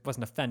trying. She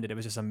wasn't offended. It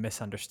was just a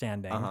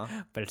misunderstanding.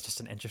 But it's just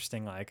an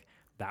interesting like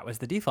that was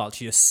the default.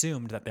 She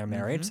assumed that they're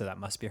married, so that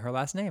must be her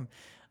last name.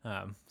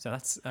 So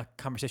that's a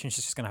conversation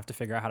she's just gonna have to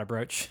figure out how to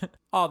broach.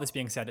 All this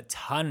being said,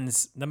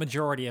 the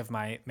majority of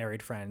my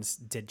married friends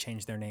did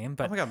change their name,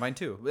 but Oh my god, mine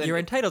too. you're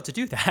entitled to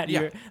do that.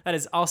 Yeah. That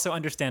is also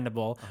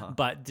understandable,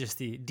 but just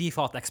the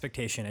default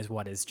expectation is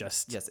what is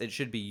just. Yes, it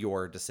should be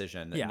your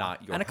decision, Yeah,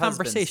 not your and a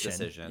husband's conversation.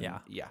 decision.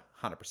 Yeah.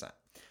 100%.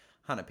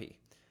 Hannah P.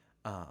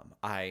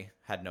 I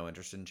had no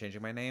interest in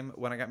changing my name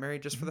when I got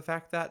married, just for the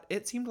fact that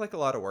it seemed like a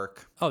lot of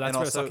work. Oh, that's and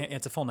what also,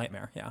 it's a full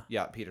nightmare. Yeah.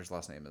 yeah, Peter's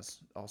last name is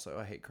also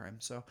a hate crime.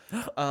 So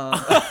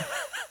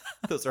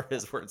those are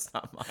his words,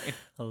 not mine.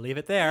 I'll leave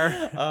it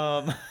there.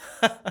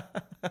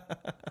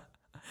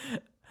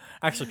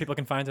 Actually, people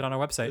can find it on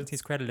our website.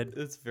 He's credited.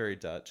 It's very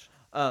Dutch.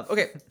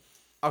 Okay.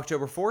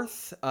 October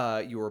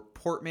 4th, you were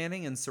port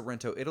manning in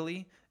Sorrento,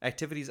 Italy.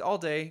 Activities all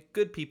day,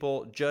 good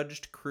people,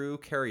 judged crew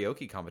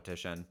karaoke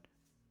competition.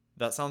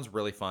 That sounds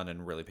really fun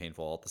and really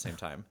painful all at the same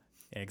time.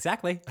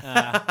 Exactly.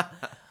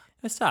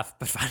 It's tough,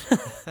 but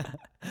fun.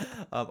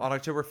 On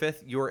October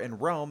 5th, you were in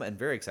Rome and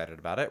very excited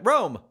about it.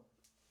 Rome!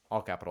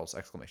 All capitals,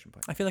 exclamation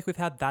point. I feel like we've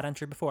had that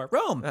entry before.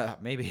 Rome.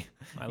 Maybe.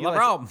 I You love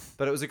liked it. Rome.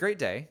 But it was a great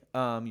day.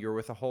 You were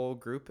with a whole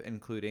group,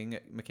 including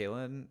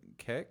Michaela and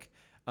Kik.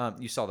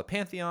 You saw the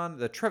Pantheon,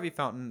 the Trevi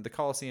Fountain, the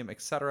Colosseum,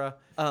 etc.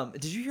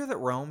 Did you hear that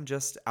Rome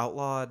just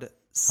outlawed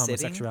sitting?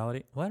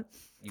 Homosexuality. What?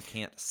 You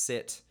can't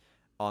sit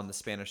on the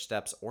Spanish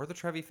Steps or the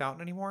Trevi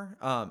Fountain anymore.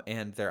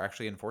 And they're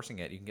actually enforcing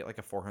it. You can get like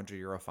a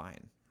 €400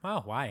 fine.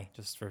 Wow. Why?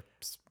 Just for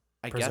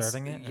I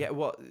preserving guess, it? Yeah,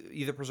 well,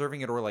 either preserving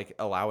it or like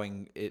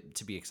allowing it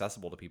to be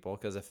accessible to people.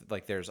 Because if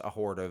like there's a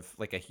horde of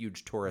like a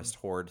huge tourist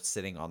horde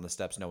sitting on the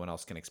steps, no one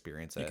else can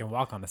experience it. You can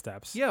walk on the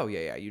steps. Yeah,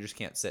 yeah. You just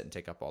can't sit and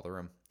take up all the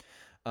room.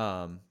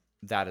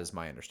 That is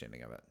my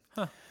understanding of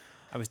it.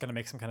 I was going to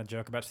make some kind of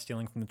joke about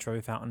stealing from the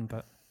Trevi Fountain,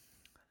 but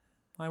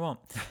I won't.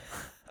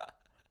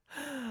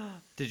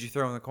 Did you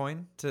throw in the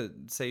coin to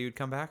say you'd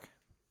come back?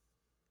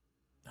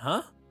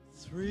 Huh?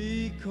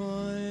 3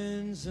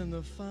 coins in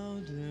the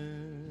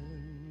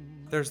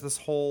fountain. There's this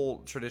whole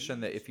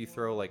tradition that if you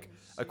throw like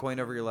a coin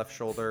over your left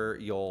shoulder,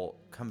 you'll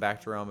come back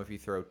to Rome. If you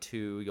throw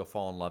 2, you'll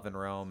fall in love in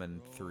Rome, and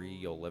 3,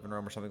 you'll live in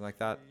Rome, or something like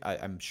that.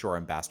 I'm sure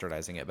I'm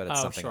bastardizing it, but it's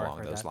something sure, I've along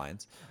heard those that.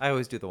 lines. I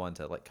always do the one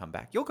to like come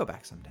back. You'll go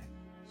back someday.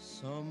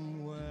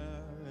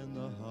 Somewhere in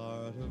the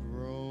heart of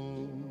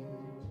Rome.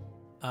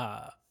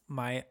 I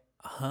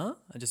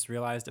just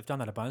realized I've done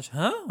that a bunch.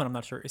 When I'm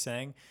not sure what you're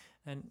saying.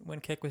 And when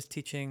Kik was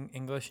teaching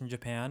English in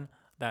Japan,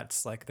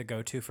 that's like the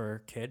go-to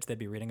for kids. They'd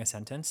be reading a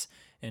sentence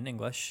in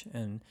English,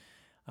 and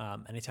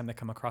anytime they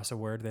come across a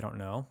word they don't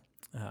know,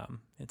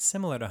 it's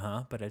similar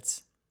to but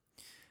it's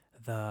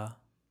the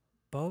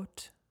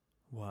boat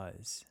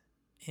was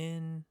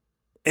in.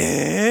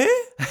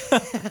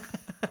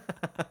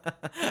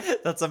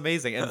 That's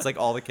amazing, and it's like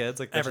all the kids,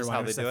 like that's just Everyone, how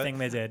it they was do the it. thing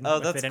they did. Oh,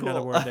 If that's they didn't know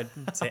the cool. word,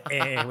 they'd say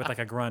with like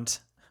a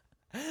grunt.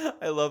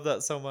 I love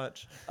that so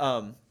much.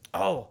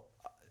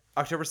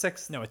 October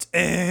 6th. No,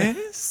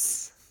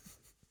 it's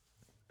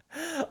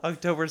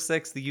October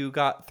 6th, you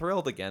got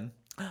thrilled again.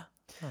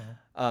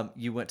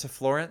 You went to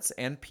Florence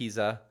and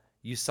Pisa.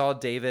 You saw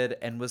David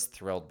and was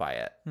thrilled by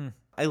it.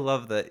 I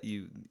love that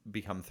you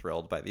become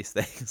thrilled by these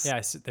things.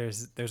 Yeah,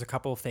 there's a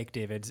couple fake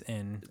Davids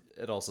in.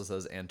 It also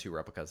says and 2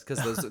 replicas because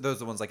those are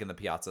the ones like in the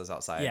piazzas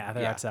outside. Yeah,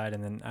 they're outside,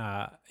 and then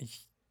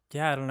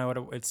yeah, I don't know what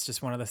it's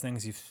just one of those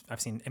things I've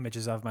seen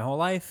images of my whole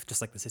life,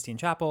 just like the Sistine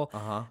Chapel,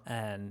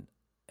 and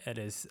it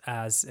is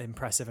as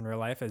impressive in real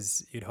life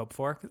as you'd hope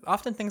for.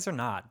 Often things are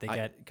not. They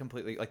get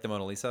completely like the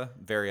Mona Lisa,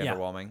 very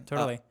underwhelming.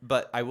 Totally.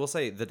 But I will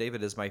say the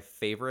David is my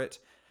favorite.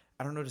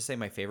 I don't know to say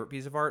my favorite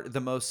piece of art.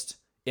 The most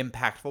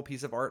impactful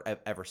piece of art I've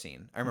ever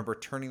seen. I remember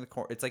turning the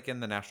corner. It's like in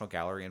the National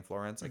Gallery in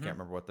Florence. I can't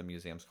remember what the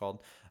museum's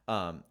called.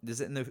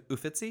 Is it in the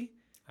Uffizi?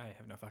 I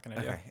have no fucking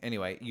idea. Okay.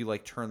 Anyway, you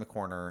like turn the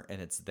corner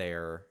and it's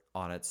there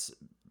on its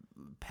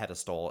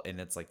pedestal and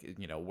it's like,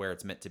 where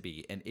it's meant to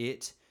be. And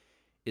it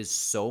is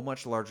so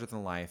much larger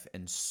than life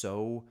and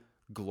so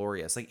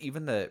glorious. Like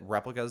even the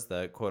replicas,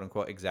 the quote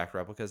unquote exact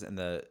replicas in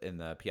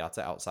the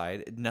piazza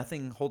outside,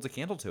 nothing holds a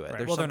candle to it.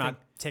 Right. Well, they're not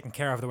taken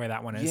care of the way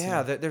that one is.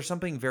 Yeah, there's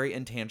something very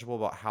intangible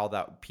about how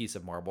that piece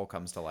of marble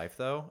comes to life,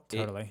 though.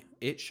 Totally.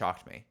 It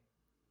shocked me.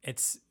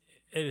 It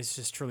is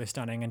just truly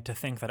stunning, and to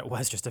think that it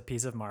was just a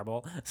piece of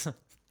marble.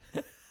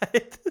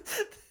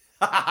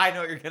 I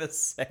know what you're gonna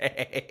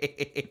say.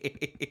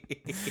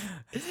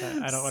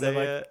 I don't want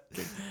to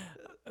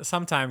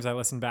Sometimes I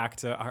listen back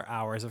to our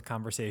hours of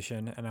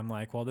conversation, and I'm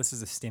like, well, this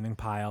is a steaming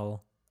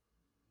pile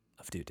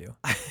of doo-doo.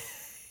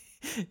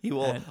 He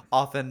will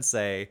often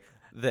say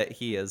that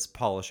he is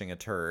polishing a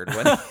turd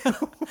when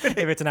if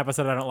it's an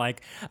episode I don't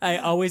like. I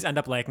always end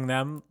up liking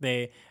them.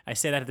 I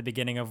say that at the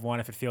beginning of one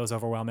if it feels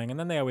overwhelming, and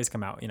then they always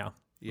come out,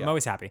 I'm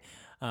always happy.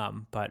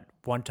 But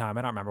one time,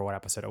 I don't remember what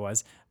episode it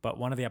was, but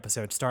one of the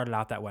episodes started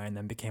out that way and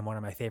then became one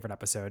of my favorite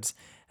episodes.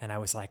 And I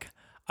was like,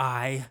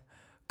 I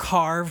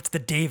carved the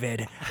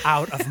David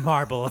out of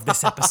marble of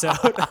this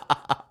episode.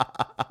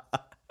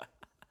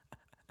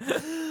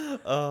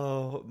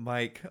 Oh,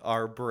 Mike,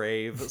 our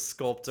brave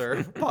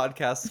sculptor,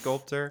 podcast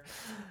sculptor.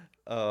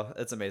 Oh,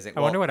 it's amazing.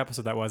 I wonder what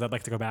episode that was. I'd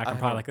like to go back and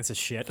probably like, this is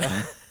shit.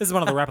 This is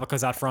one of the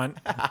replicas out front.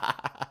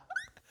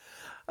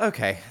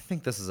 Okay, I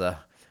think this is a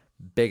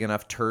big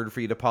enough turd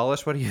for you to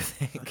polish. What do you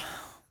think?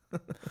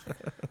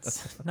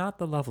 It's not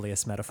the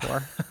loveliest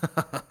metaphor.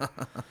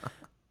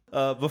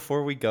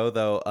 Before we go,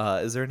 though,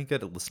 is there any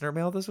good listener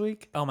mail this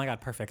week? Oh my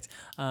God, perfect.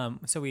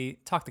 So we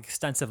talked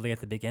extensively at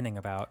the beginning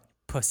about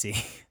pussy.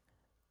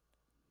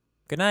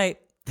 Good night.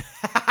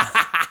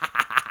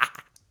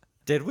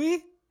 Did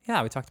we?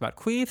 Yeah, we talked about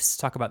queefs,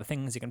 talk about the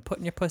things you can put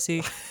in your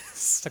pussy,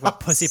 talk about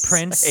pussy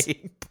prints.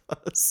 Saying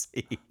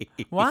pussy.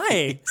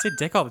 Why? Say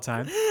dick all the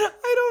time.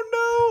 I don't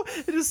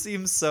know. It just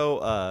seems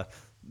so, I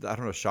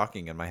don't know,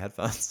 shocking in my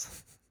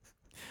headphones.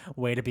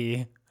 Way to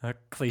be a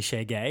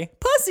cliche gay.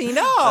 Pussy,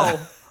 no!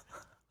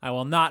 I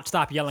will not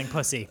stop yelling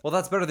pussy. Well,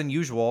 that's better than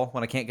usual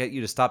when I can't get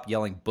you to stop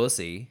yelling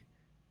bussy.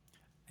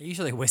 I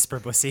usually whisper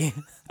bussy.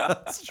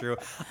 That's true.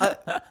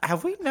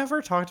 Have we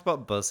never talked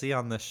about bussy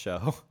on this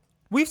show?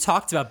 We've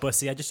talked about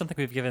bussy. I just don't think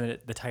we've given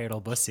it the title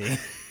bussy.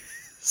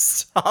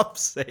 Stop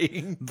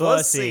saying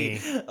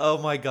bussy. Oh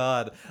my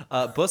God.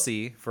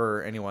 Bussy,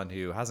 for anyone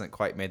who hasn't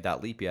quite made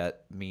that leap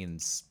yet,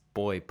 means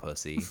boy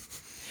pussy.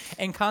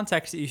 In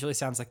context, it usually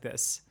sounds like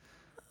this.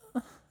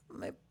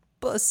 My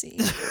bussy.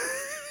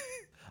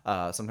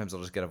 Sometimes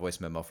I'll just get a voice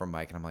memo from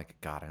Mike and I'm like,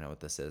 God, I know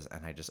what this is.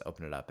 And I just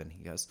open it up and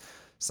he goes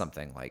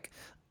something like,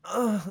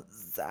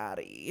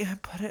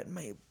 Zaddy, put it in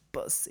my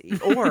bussy.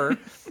 Or,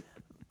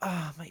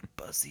 my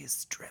bussy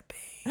is dripping.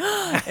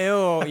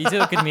 Ew, you do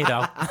look at me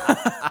though.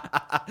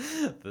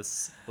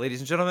 This,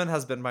 ladies and gentlemen,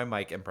 has been my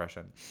Mike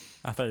impression.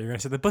 I thought you were going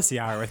to say the bussy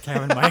hour with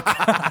Cam and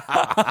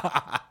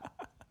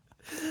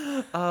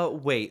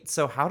Mike. Wait,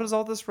 so how does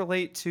all this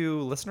relate to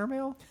listener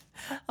mail?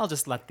 I'll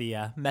just let the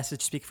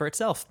message speak for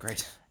itself.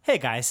 Great. Hey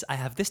guys, I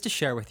have this to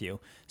share with you.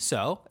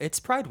 So,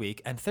 it's Pride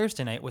Week, and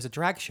Thursday night was a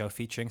drag show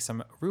featuring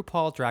some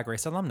RuPaul Drag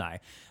Race alumni.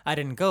 I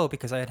didn't go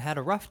because I had had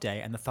a rough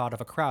day, and the thought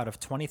of a crowd of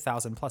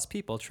 20,000 plus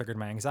people triggered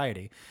my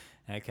anxiety.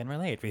 I can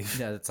relate.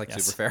 Yeah, it's like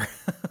super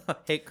fair.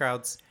 Hate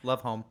crowds, love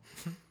home.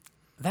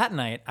 That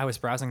night, I was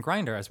browsing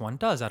Grindr as one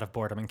does out of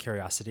boredom and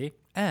curiosity,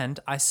 and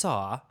I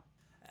saw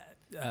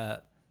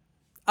a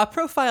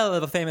profile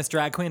of a famous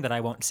drag queen that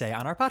I won't say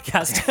on our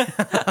podcast.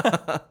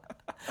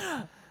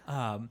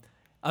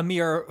 A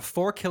mere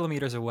 4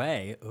 kilometers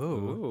away.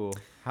 Ooh.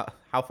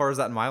 How far is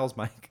that in miles,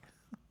 Mike?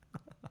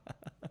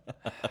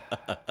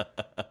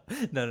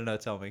 No,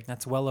 tell me.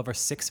 That's well over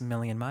 6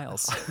 million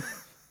miles.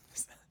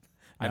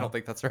 I don't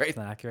think that's right. Is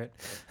that accurate?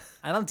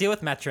 I don't deal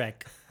with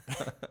metric.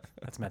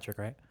 That's metric,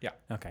 right? Yeah.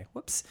 Okay,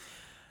 whoops.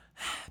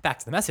 Back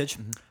to the message.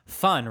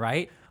 Fun,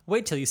 right?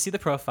 Wait till you see the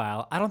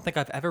profile. I don't think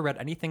I've ever read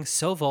anything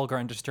so vulgar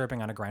and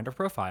disturbing on a Grindr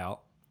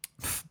profile.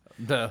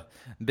 The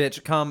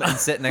bitch, come and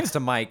sit next to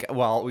Mike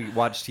while we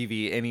watch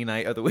TV any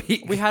night of the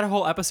week. We had a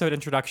whole episode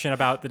introduction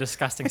about the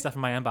disgusting stuff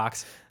in my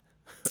inbox.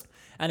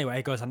 Anyway,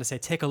 it goes on to say,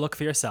 take a look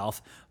for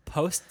yourself.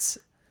 Posts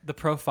the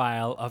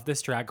profile of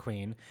this drag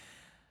queen,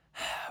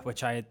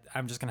 which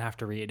I'm just going to have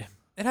to read.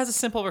 It has a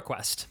simple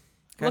request.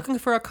 Okay. Looking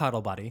for a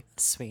cuddle buddy.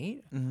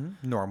 Sweet.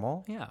 Mm-hmm.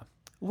 Normal. Yeah.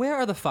 Where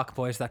are the fuck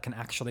boys that can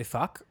actually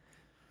fuck?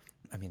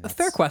 I mean, A that's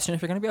fair question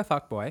if you're going to be a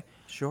fuckboy.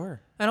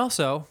 Sure. And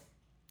also,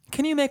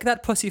 can you make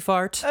that pussy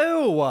fart?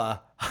 Oh.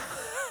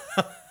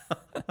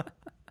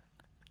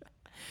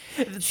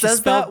 It says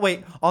spelled- that.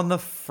 Wait, on the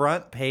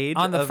front page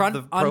On the of front,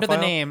 the under the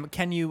profile? name,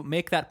 can you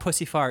make that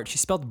pussy fart? She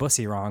spelled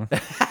bussy wrong.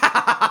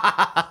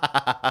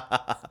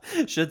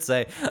 Should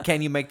say,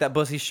 can you make that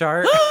bussy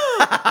shark?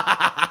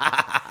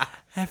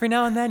 Every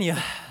now and then,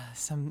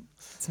 some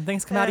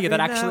things come out of you that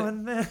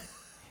actually.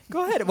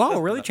 Go ahead. Wow,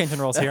 we're really changing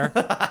rules here.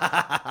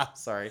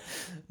 Sorry.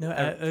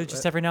 No,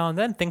 just every now and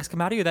then, things come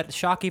out of you that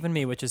shock even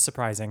me, which is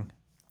surprising.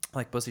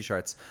 Like bussy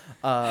sharts.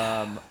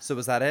 So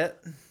was that it?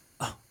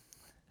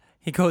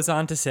 He goes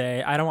on to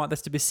say, I don't want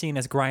this to be seen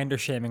as grinder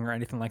shaming or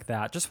anything like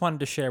that. Just wanted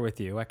to share with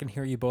you. I can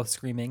hear you both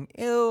screaming,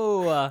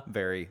 ew.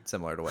 Very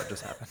similar to what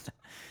just happened.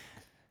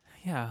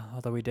 Yeah,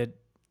 although we did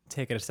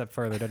take it a step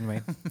further, didn't we?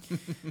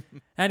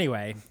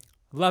 Anyway,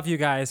 love you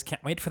guys.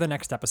 Can't wait for the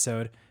next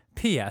episode.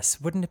 P.S.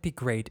 Wouldn't it be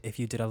great if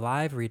you did a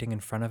live reading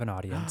in front of an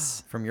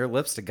audience? From your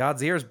lips to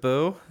God's ears,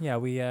 boo. Yeah,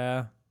 we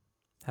have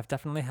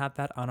definitely had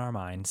that on our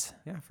minds.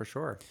 Yeah, for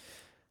sure.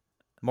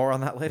 More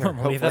on that later.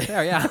 We'll leave that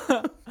hopefully. there, yeah.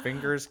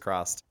 Fingers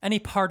crossed. Any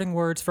parting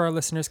words for our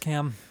listeners,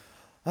 Cam?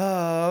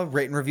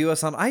 Rate and review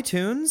us on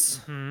iTunes.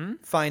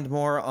 Find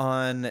more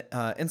on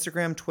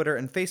Instagram, Twitter,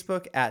 and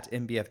Facebook at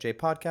MBFJ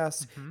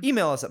Podcast.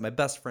 Email us at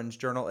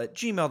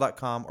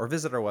mybestfriendsjournal@gmail.com or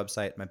visit our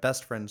website,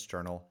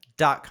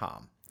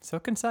 mybestfriendsjournal.com. So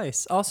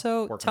concise.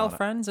 Also, Working tell on it.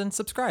 friends and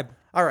subscribe.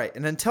 All right,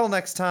 and until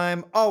next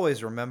time,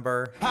 always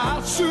remember...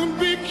 I'll soon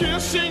be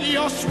kissing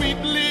your sweet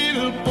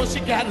little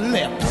pussycat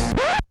lips.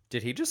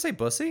 Did he just say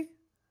bussy?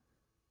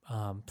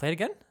 Play it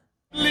again?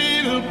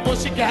 Little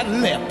pussycat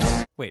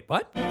lips. Wait,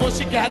 what?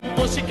 Pussycat,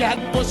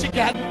 pussycat,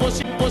 pussycat,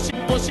 pussy, pussy,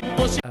 pussy,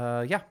 pussy.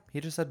 Yeah, he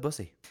just said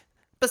bussy.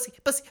 Bussy,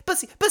 bussy,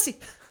 bussy, bussy.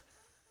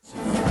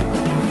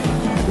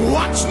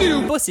 What's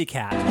new?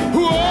 Pussycat.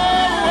 Whoa,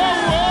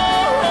 whoa,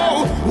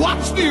 whoa, whoa.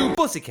 What's new?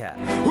 Pussycat.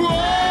 Whoa,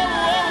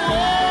 whoa,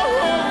 whoa,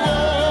 whoa.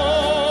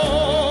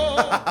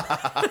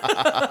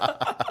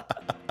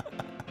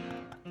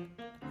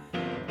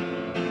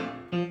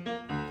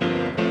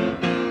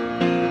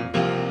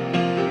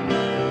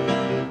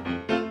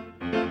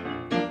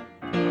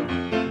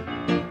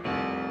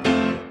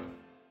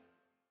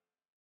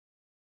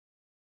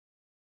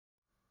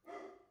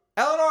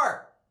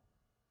 Eleanor!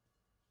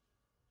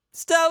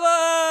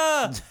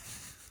 Stella!